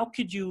 So how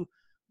could you,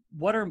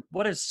 what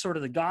is sort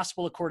of the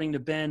gospel according to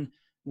Ben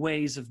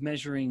ways of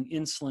measuring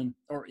insulin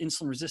or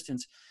insulin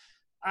resistance?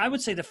 I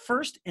would say the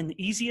first and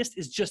the easiest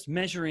is just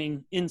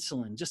measuring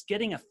insulin, just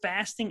getting a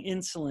fasting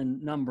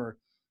insulin number.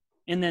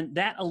 And then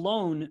that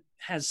alone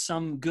has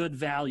some good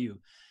value.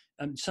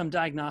 some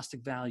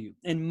diagnostic value.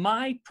 And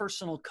my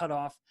personal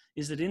cutoff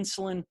is that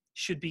insulin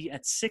should be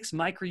at 6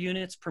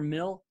 microunits per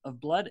mil of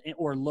blood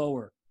or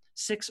lower,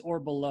 6 or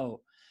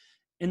below.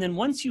 And then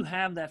once you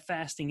have that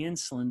fasting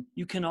insulin,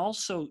 you can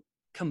also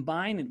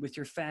combine it with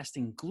your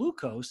fasting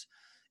glucose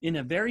in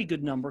a very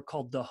good number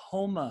called the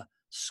HOMA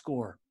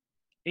score,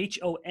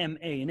 HOMA.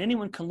 And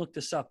anyone can look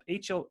this up.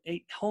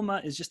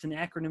 HOMA is just an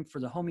acronym for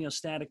the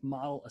homeostatic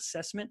model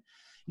assessment.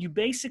 You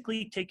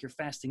basically take your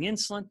fasting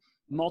insulin,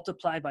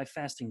 multiply by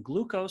fasting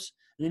glucose,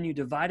 and then you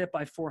divide it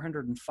by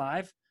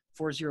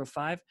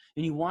 405,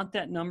 and you want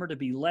that number to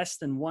be less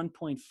than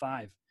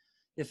 1.5.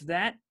 If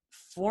that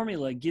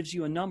formula gives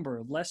you a number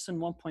of less than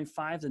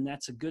 1.5, then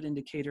that's a good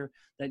indicator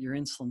that you're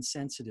insulin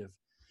sensitive.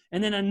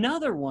 And then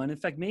another one, in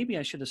fact, maybe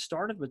I should have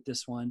started with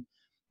this one.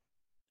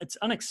 It's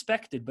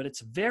unexpected, but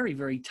it's very,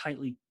 very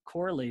tightly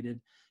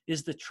correlated,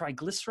 is the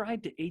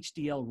triglyceride to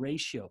HDL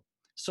ratio.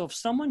 So if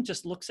someone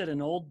just looks at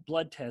an old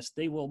blood test,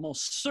 they will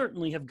most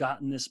certainly have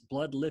gotten this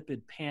blood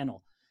lipid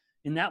panel.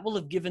 And that will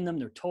have given them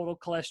their total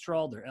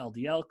cholesterol, their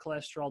LDL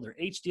cholesterol, their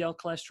HDL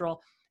cholesterol,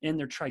 and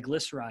their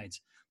triglycerides.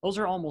 Those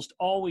are almost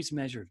always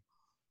measured.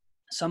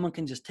 Someone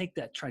can just take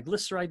that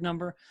triglyceride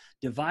number,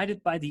 divide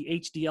it by the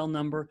HDL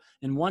number,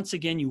 and once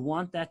again, you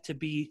want that to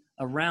be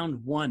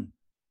around 1,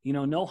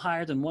 no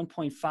higher than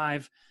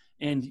 1.5,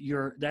 and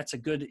that's a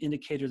good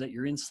indicator that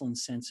you're insulin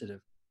sensitive.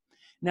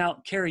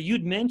 Now, Carrie,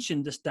 you'd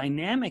mentioned this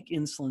dynamic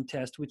insulin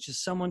test, which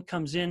is someone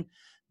comes in,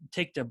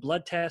 take their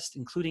blood test,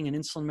 including an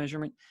insulin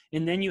measurement,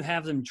 and then you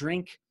have them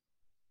drink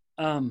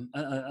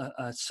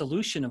a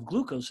solution of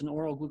glucose, an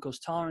oral glucose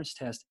tolerance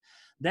test.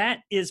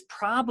 That is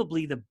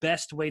probably the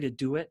best way to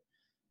do it,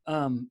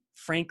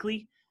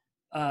 frankly.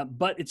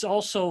 But it's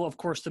also, of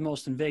course, the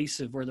most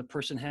invasive, where the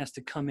person has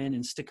to come in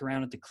and stick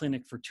around at the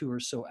clinic for 2 or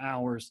so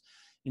hours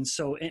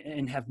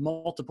and have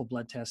multiple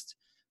blood tests.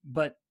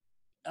 But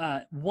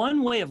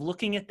one way of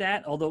looking at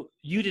that, although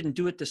you didn't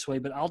do it this way,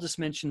 but I'll just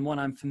mention one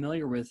I'm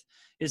familiar with,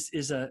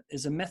 is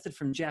a method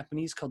from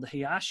Japanese called the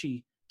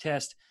Hayashi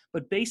test.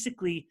 But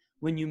basically,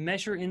 when you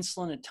measure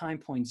insulin at time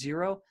point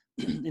 0,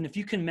 and if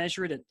you can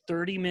measure it at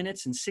 30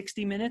 minutes and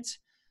 60 minutes,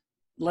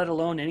 let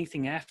alone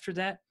anything after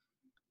that,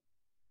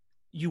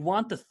 you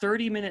want the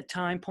 30-minute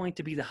time point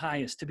to be the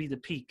highest, to be the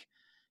peak.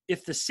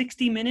 If the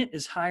 60-minute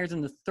is higher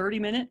than the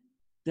 30-minute,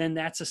 then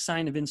that's a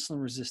sign of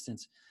insulin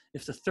resistance.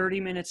 If the 30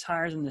 minutes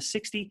higher than the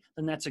 60,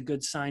 then that's a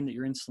good sign that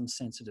you're insulin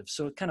sensitive.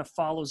 So it kind of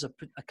follows a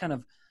kind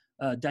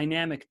of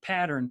dynamic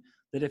pattern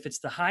that if it's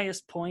the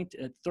highest point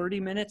at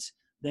 30 minutes,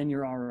 then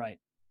you're all right.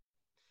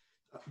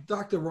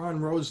 Dr. Ron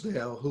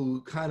Rosedale,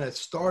 who kind of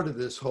started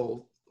this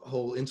whole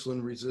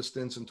insulin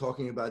resistance and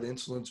talking about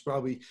insulins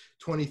probably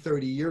 20,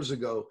 30 years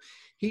ago,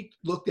 he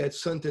looked at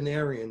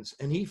centenarians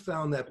and he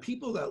found that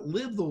people that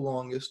lived the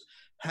longest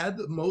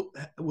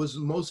was the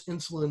most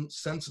insulin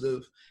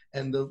sensitive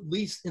and the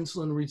least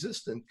insulin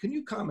resistant. Can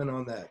you comment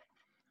on that?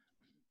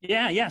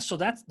 Yeah. So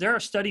there are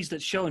studies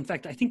that show, in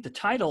fact, I think the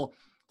title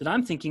that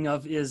I'm thinking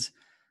of it's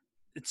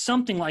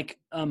something like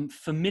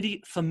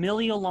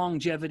familial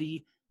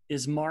longevity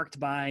is marked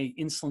by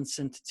insulin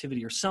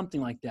sensitivity or something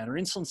like that, or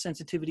insulin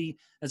sensitivity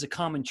as a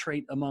common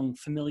trait among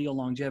familial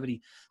longevity.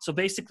 So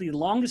basically, the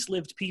longest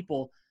lived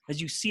people,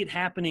 as you see it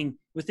happening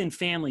within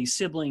families,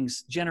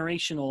 siblings,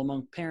 generational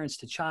among parents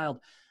to child,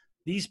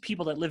 these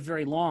people that live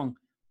very long,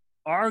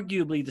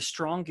 arguably the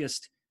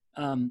strongest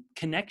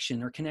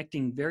connection or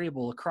connecting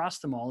variable across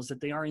them all is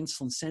that they are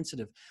insulin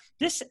sensitive.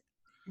 This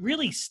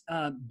really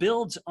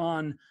builds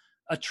on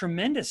a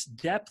tremendous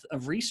depth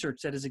of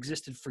research that has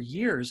existed for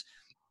years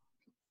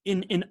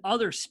in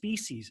other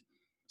species.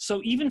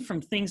 So even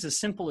from things as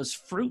simple as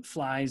fruit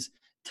flies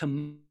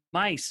to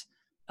mice,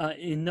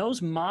 in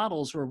those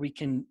models where we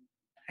can,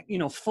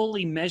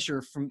 fully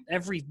measure from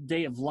every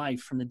day of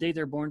life, from the day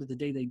they're born to the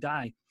day they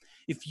die,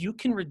 if you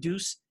can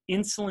reduce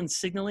insulin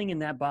signaling in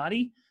that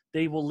body,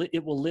 it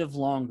will live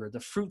longer. The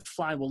fruit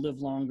fly will live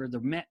longer.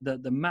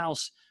 The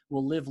mouse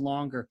will live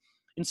longer.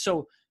 And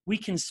so we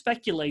can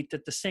speculate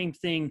that the same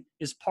thing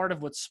is part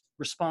of what's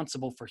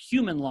responsible for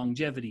human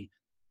longevity.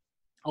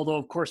 Although,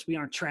 of course, we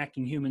aren't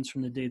tracking humans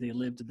from the day they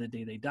live to the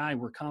day they die.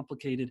 We're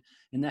complicated,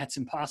 and that's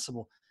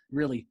impossible,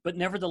 really. But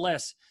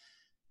nevertheless,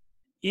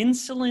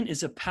 insulin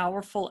is a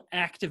powerful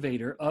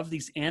activator of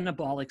these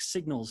anabolic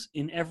signals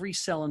in every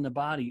cell in the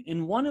body.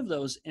 And one of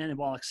those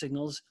anabolic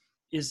signals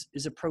is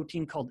a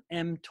protein called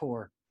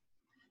mTOR.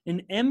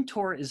 And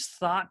mTOR is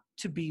thought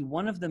to be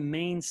one of the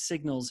main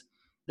signals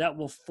that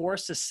will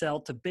force a cell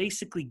to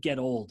basically get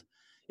old.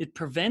 It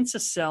prevents a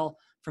cell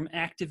from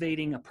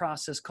activating a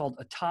process called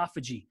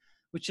autophagy,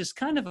 which is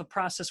kind of a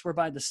process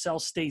whereby the cell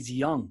stays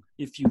young,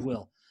 if you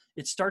will.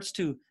 It starts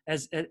to,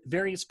 as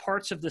various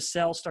parts of the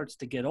cell starts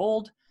to get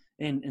old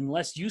and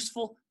less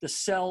useful, the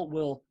cell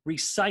will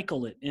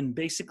recycle it and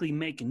basically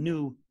make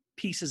new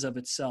pieces of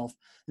itself.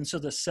 And so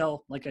the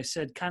cell, like I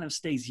said, kind of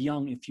stays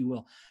young, if you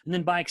will. And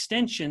then by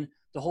extension,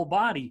 the whole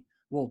body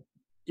will,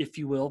 if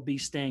you will, be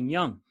staying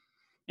young.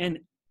 And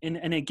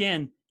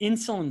again,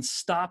 insulin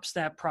stops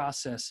that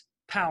process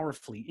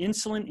powerfully.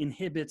 Insulin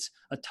inhibits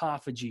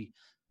autophagy.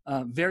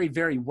 very,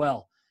 very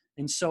well.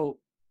 And so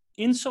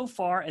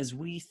insofar as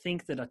we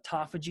think that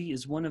autophagy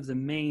is one of the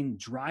main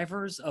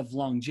drivers of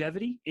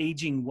longevity,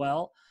 aging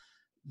well,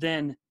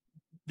 then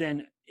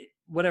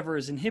whatever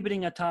is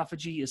inhibiting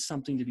autophagy is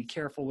something to be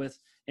careful with.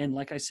 And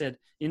like I said,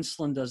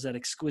 insulin does that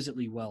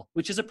exquisitely well,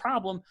 which is a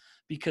problem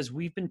because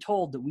we've been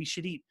told that we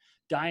should eat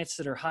diets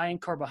that are high in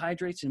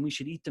carbohydrates and we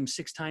should eat them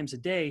 6 times a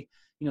day,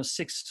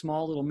 6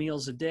 small little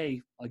meals a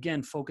day,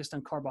 again, focused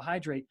on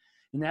carbohydrate.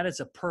 And that is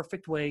a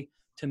perfect way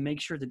to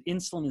make sure that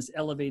insulin is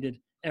elevated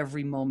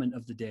every moment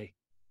of the day.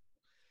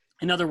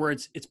 In other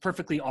words, it's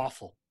perfectly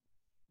awful.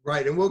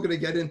 Right, and we're going to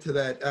get into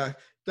that.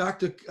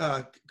 Dr.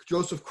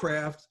 Joseph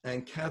Kraft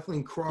and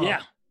Kathleen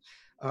Croft,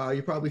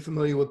 you're probably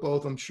familiar with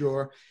both, I'm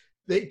sure.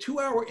 They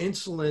 2-hour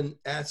insulin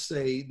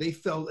assay, they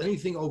felt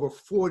anything over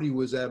 40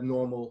 was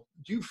abnormal.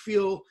 Do you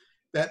feel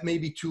that may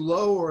be too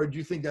low, or do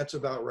you think that's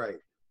about right?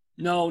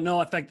 No.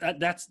 In fact,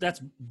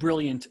 that's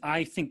brilliant.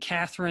 I think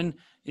Catherine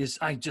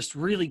I just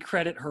really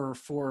credit her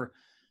for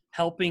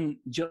helping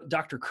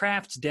Dr.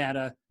 Kraft's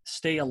data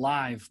stay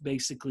alive,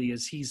 basically,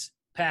 as he's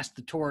passed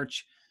the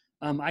torch.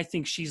 I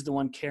think she's the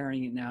one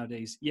carrying it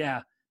nowadays.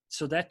 Yeah.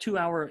 So that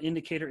 2-hour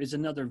indicator is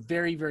another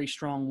very, very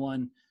strong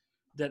one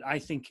that I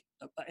think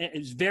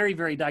is very,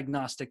 very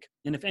diagnostic.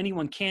 And if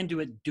anyone can do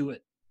it, do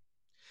it.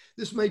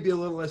 This may be a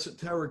little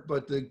esoteric,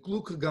 but the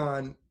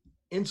glucagon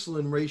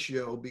insulin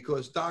ratio,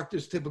 because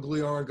doctors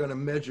typically aren't going to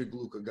measure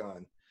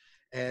glucagon.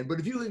 But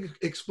if you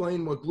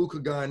explain what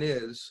glucagon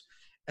is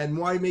and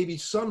why maybe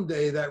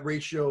someday that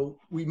ratio,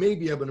 we may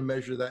be able to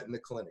measure that in the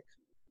clinic.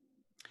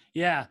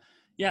 Yeah.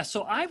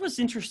 So I was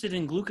interested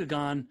in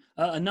glucagon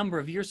a number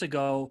of years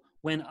ago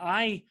when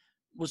I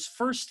was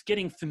first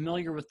getting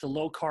familiar with the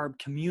low carb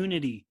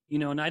community,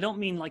 and I don't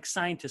mean like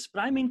scientists, but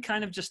I mean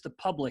kind of just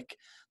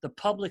the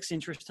public's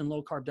interest in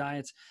low carb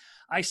diets.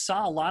 I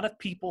saw a lot of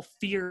people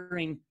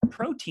fearing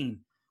protein.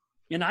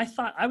 And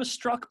I was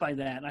struck by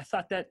that. I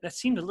thought that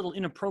seemed a little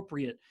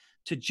inappropriate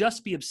to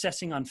just be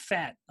obsessing on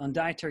fat, on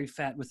dietary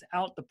fat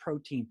without the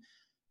protein.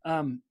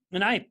 And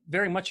I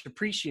very much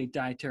appreciate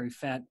dietary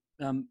fat,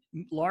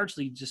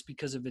 largely just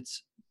because of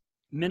its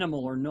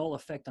minimal or null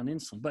effect on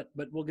insulin, but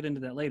we'll get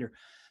into that later.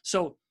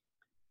 So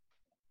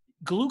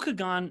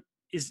glucagon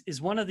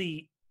is one of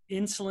the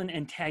insulin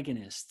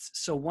antagonists.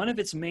 So one of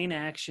its main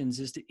actions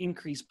is to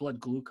increase blood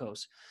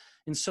glucose.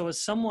 And so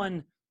as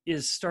someone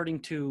is starting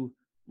to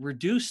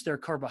reduce their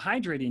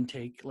carbohydrate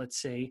intake, let's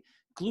say,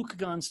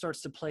 glucagon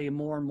starts to play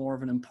more and more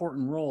of an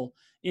important role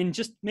in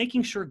just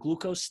making sure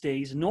glucose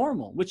stays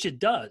normal, which it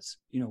does.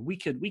 We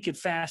could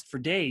fast for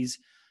days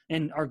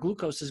and our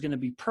glucose is going to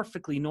be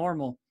perfectly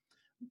normal.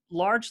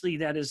 Largely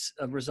that is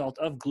a result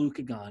of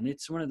glucagon.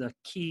 It's one of the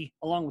key,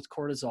 along with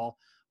cortisol,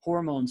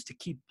 hormones to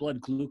keep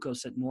blood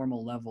glucose at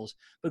normal levels.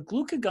 But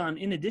glucagon,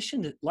 in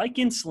addition to, like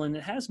insulin,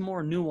 it has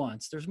more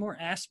nuance. There's more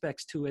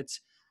aspects to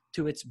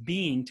its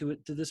being, to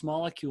this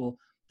molecule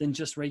than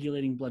just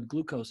regulating blood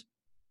glucose.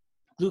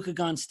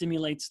 Glucagon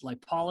stimulates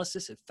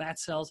lipolysis at fat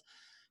cells.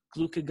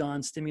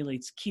 Glucagon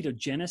stimulates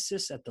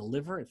ketogenesis at the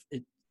liver.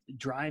 It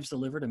drives the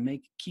liver to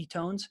make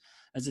ketones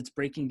as it's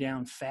breaking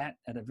down fat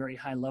at a very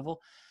high level.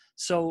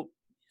 So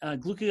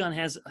glucagon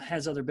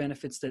has other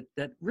benefits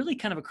that really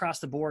kind of across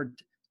the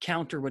board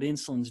counter what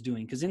insulin's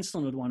doing, because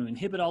insulin would want to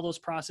inhibit all those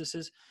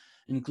processes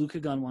and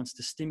glucagon wants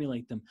to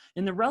stimulate them.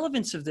 And the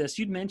relevance of this,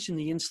 you'd mentioned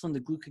the insulin to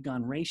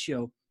glucagon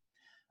ratio.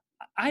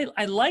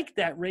 I like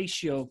that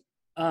ratio,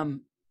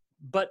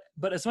 but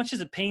as much as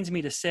it pains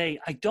me to say,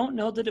 I don't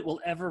know that it will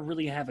ever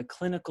really have a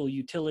clinical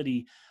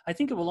utility. I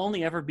think it will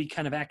only ever be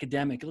kind of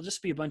academic. It'll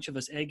just be a bunch of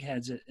us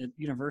eggheads at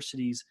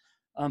universities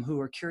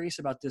who are curious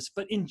about this.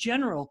 But in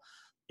general,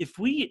 if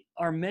we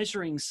are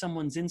measuring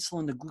someone's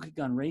insulin to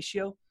glucagon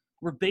ratio,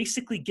 we're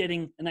basically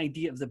getting an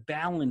idea of the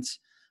balance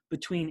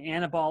between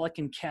anabolic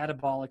and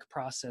catabolic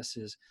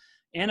processes.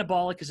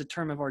 Anabolic is a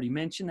term I've already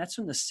mentioned. That's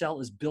when the cell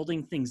is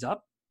building things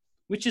up,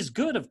 which is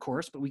good, of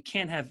course, but we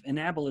can't have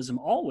anabolism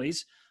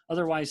always.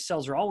 Otherwise,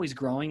 cells are always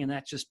growing, and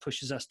that just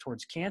pushes us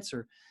towards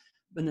cancer.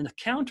 And then the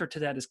counter to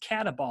that is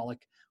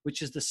catabolic,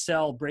 which is the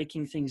cell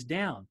breaking things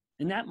down.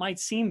 And that might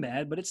seem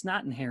bad, but it's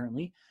not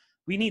inherently.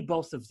 We need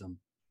both of them.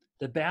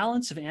 The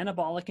balance of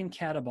anabolic and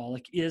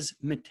catabolic is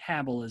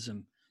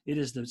metabolism. It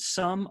is the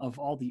sum of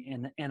all the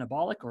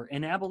anabolic or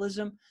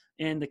anabolism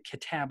and the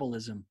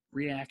catabolism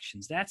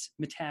reactions. That's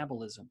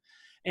metabolism.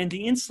 And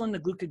the insulin to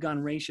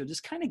glucagon ratio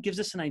just kind of gives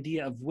us an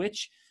idea of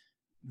which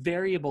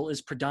variable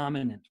is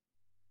predominant.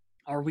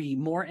 Are we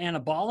more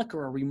anabolic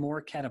or are we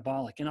more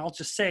catabolic? And I'll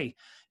just say,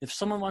 if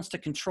someone wants to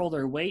control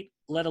their weight,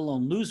 let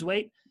alone lose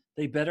weight,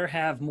 they better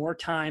have more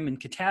time in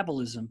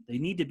catabolism. They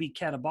need to be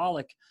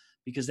catabolic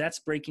because that's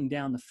breaking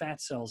down the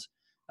fat cells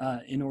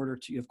in order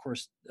to, of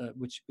course,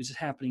 which is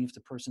happening if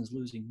the person's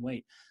losing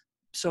weight.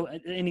 So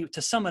anyway,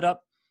 to sum it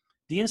up,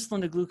 the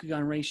insulin to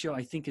glucagon ratio,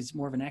 I think, is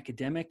more of an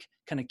academic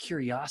kind of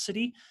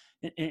curiosity.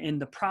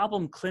 And the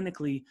problem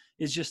clinically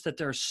is just that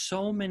there are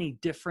so many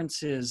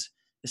differences,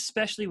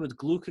 especially with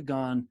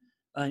glucagon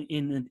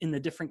in the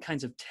different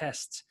kinds of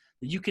tests,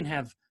 that you can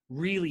have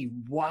really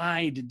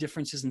wide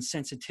differences in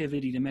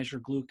sensitivity to measure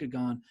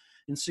glucagon.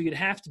 And so you'd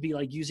have to be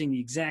like using the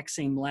exact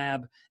same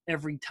lab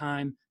every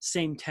time,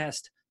 same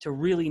test, to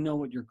really know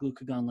what your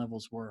glucagon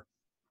levels were.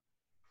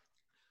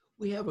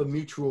 We have a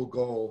mutual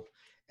goal,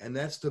 and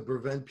that's to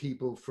prevent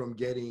people from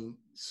getting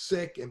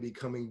sick and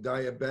becoming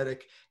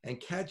diabetic and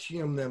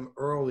catching them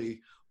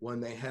early when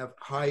they have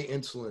high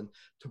insulin,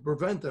 to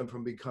prevent them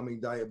from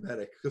becoming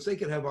diabetic, because they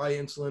could have high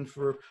insulin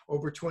for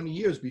over 20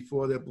 years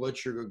before their blood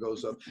sugar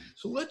goes up.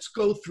 So let's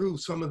go through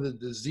some of the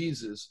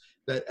diseases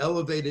that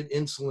elevated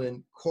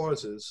insulin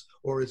causes,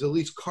 or is at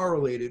least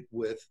correlated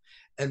with,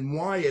 and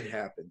why it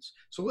happens.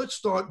 So let's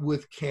start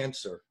with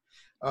cancer.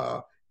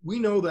 We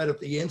know that if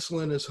the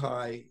insulin is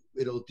high,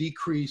 it'll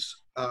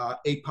decrease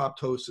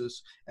apoptosis,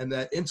 and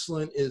that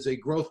insulin is a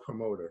growth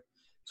promoter.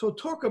 So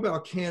talk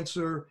about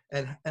cancer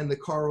and the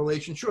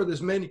correlation. Sure,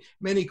 there's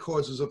many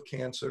causes of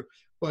cancer,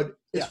 but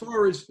as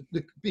far as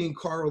being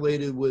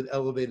correlated with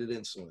elevated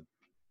insulin.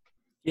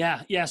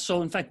 Yeah.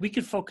 So in fact, we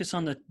could focus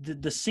on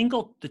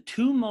the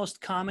two most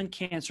common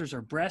cancers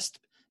are breast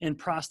and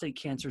prostate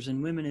cancers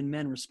in women and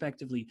men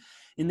respectively.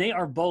 And they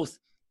are both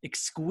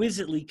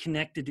exquisitely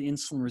connected to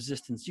insulin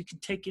resistance. You can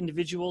take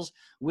individuals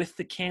with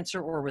the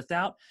cancer or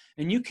without,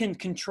 and you can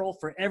control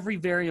for every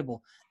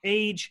variable: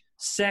 age,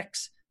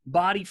 sex,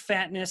 body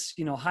fatness,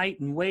 height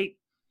and weight.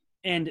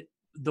 And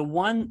the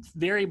one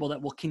variable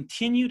that will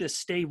continue to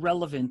stay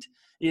relevant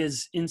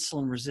is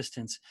insulin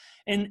resistance.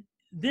 And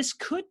this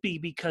could be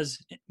because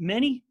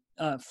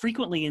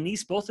frequently in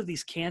both of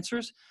these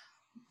cancers,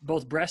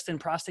 both breast and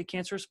prostate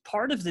cancers,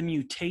 part of the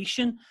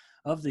mutation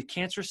of the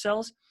cancer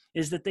cells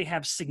is that they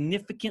have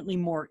significantly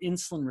more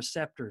insulin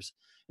receptors.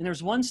 And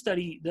there's one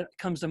study that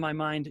comes to my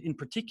mind in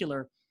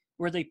particular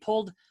where they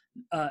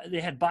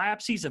had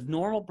biopsies of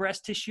normal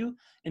breast tissue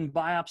and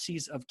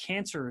biopsies of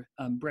cancer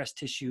breast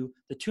tissue,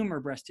 the tumor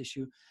breast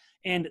tissue.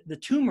 And the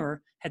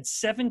tumor had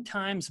 7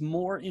 times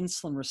more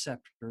insulin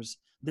receptors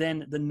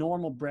than the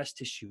normal breast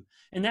tissue.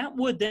 And that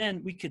would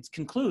then, we could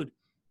conclude,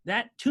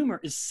 that tumor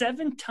is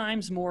 7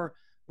 times more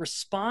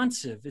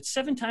responsive. It's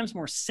 7 times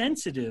more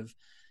sensitive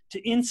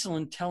to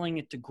insulin telling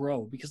it to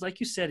grow. Because like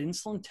you said,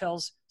 insulin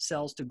tells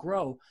cells to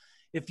grow.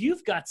 If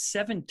you've got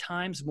 7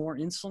 times more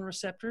insulin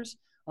receptors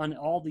on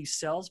all these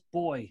cells,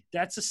 boy,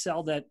 that's a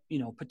cell that,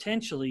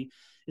 potentially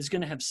is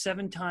going to have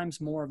 7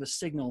 times more of a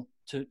signal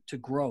to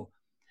grow.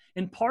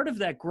 And part of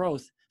that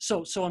growth,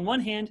 so on one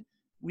hand,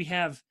 we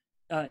have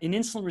in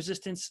insulin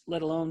resistance,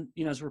 let alone,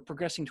 as we're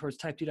progressing towards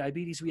type 2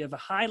 diabetes, we have a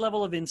high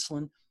level of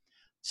insulin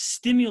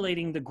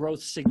stimulating the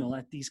growth signal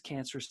at these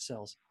cancer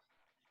cells.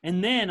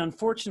 And then,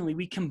 unfortunately,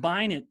 we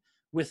combine it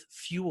with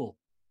fuel.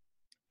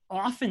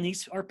 Often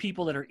these are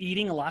people that are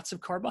eating lots of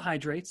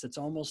carbohydrates. That's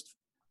almost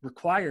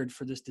required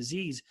for this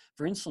disease,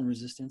 for insulin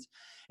resistance.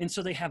 And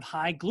so they have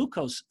high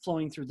glucose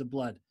flowing through the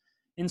blood.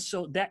 And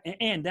so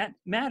that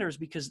matters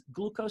because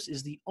glucose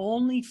is the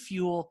only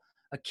fuel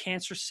a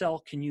cancer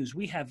cell can use.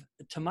 We have,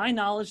 to my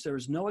knowledge, there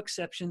is no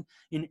exception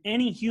in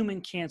any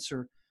human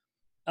cancer.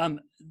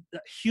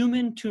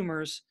 Human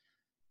tumors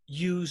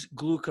use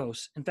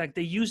glucose. In fact,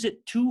 they use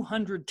it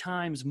 200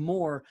 times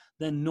more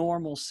than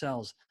normal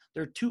cells.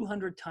 They're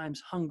 200 times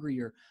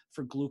hungrier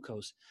for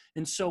glucose.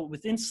 And so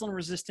with insulin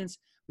resistance,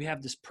 we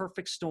have this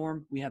perfect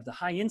storm. We have the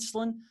high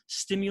insulin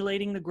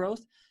stimulating the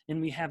growth, and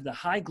we have the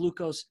high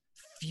glucose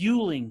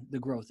fueling the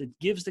growth. It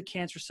gives the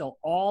cancer cell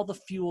all the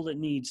fuel it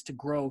needs to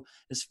grow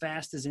as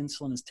fast as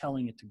insulin is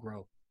telling it to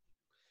grow.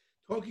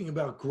 Talking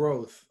about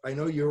growth, I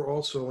know you're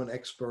also an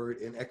expert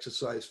in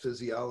exercise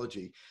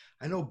physiology.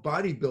 I know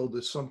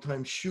bodybuilders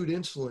sometimes shoot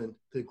insulin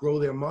to grow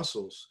their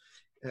muscles.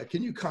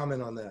 Can you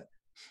comment on that?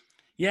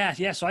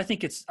 Yeah. So I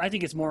think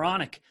it's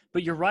moronic,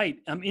 but you're right.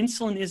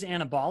 Insulin is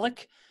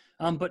anabolic.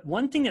 But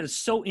one thing that is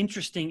so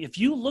interesting, if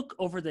you look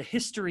over the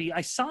history,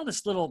 I saw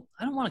this little,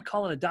 I don't want to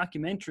call it a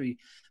documentary,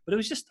 but it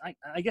was just,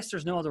 I guess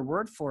there's no other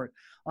word for it,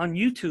 on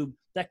YouTube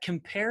that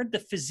compared the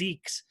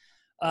physiques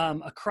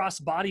across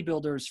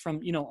bodybuilders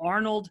from,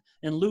 Arnold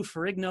and Lou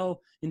Ferrigno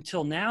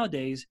until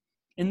nowadays.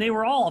 And they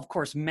were all, of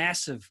course,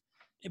 massive,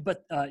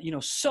 but,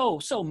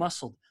 so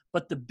muscled.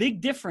 But the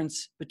big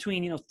difference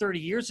between, 30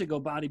 years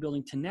ago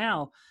bodybuilding to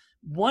now,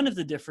 one of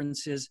the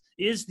differences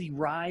is the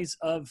rise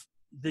of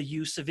the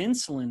use of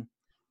insulin.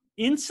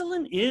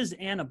 Insulin is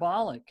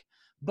anabolic,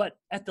 but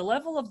at the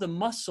level of the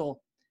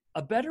muscle,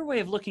 a better way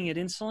of looking at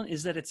insulin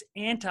is that it's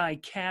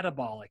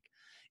anti-catabolic.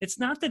 It's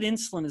not that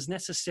insulin is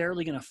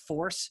necessarily going to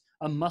force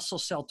a muscle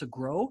cell to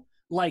grow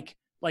like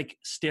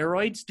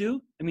steroids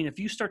do. I mean, if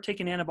you start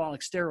taking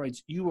anabolic steroids,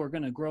 you are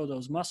going to grow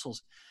those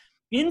muscles.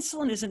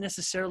 Insulin isn't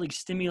necessarily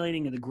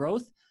stimulating the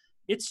growth.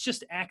 It's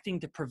just acting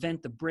to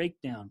prevent the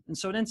breakdown. And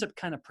so it ends up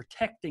kind of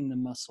protecting the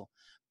muscle.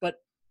 But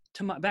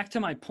back to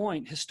my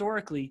point,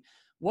 historically,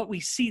 what we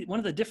see, one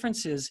of the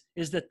differences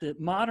is that the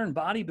modern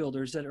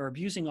bodybuilders that are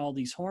abusing all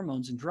these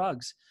hormones and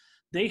drugs,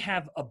 they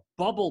have a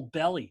bubble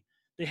belly.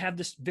 They have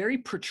this very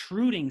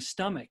protruding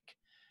stomach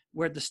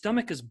where the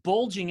stomach is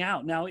bulging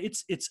out. Now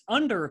it's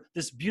under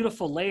this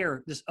beautiful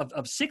layer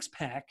of six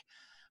pack,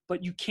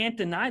 But you can't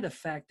deny the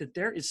fact that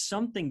there is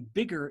something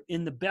bigger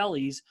in the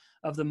bellies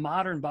of the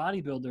modern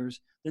bodybuilders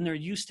than there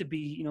used to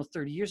be,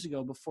 30 years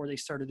ago before they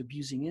started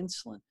abusing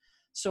insulin.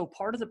 So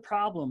part of the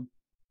problem,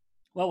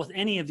 well, with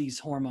any of these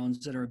hormones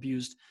that are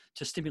abused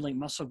to stimulate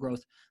muscle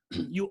growth,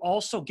 you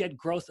also get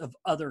growth of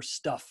other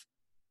stuff.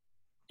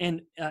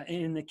 And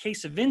in the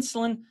case of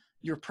insulin,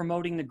 you're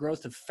promoting the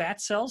growth of fat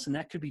cells, and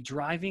that could be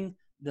driving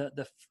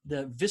the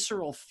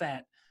visceral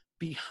fat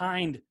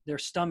behind their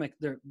stomach,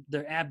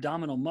 their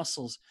abdominal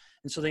muscles.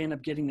 And so they end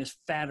up getting this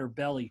fatter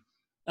belly,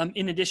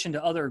 in addition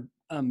to other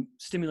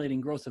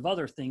stimulating growth of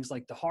other things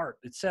like the heart,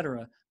 et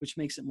cetera, which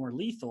makes it more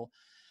lethal.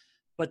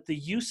 But the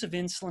use of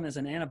insulin as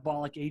an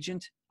anabolic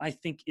agent, I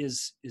think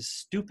is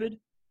stupid.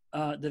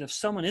 That if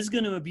someone is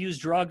going to abuse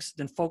drugs,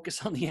 then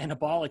focus on the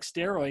anabolic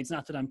steroids.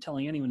 Not that I'm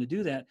telling anyone to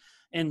do that,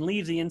 and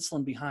leave the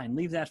insulin behind.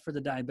 Leave that for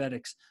the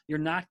diabetics. You're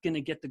not going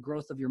to get the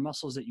growth of your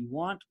muscles that you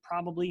want,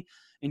 probably,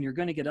 and you're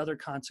going to get other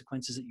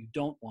consequences that you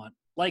don't want,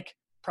 like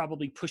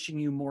probably pushing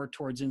you more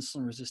towards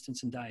insulin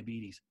resistance and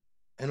diabetes.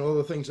 And all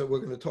the things that we're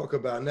going to talk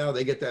about now,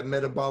 they get that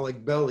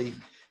metabolic belly,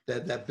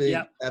 that big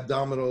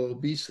abdominal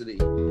obesity.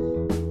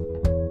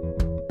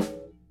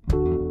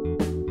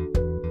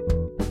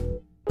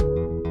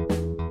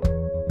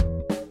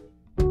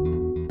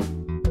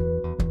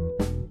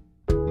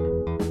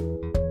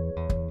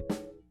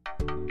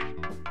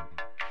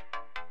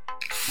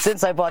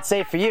 Since I bought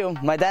Safe For You,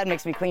 my dad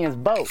makes me clean his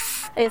boat.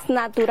 Es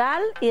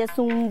natural y es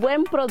un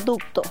buen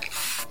producto.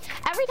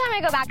 Every time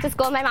I go back to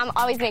school, my mom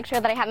always makes sure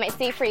that I have my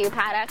Safe For You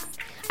products.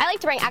 I like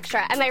to bring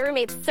extra, and my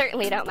roommates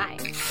certainly don't mind.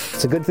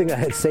 It's a good thing I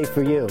had Safe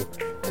For You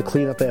to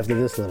clean up after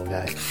this little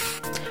guy.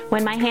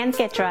 When my hands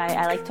get dry,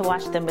 I like to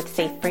wash them with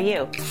Safe For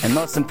You. And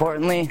most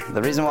importantly,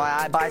 the reason why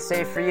I buy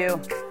Safe For You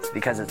is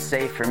because it's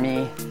safe for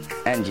me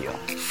and you.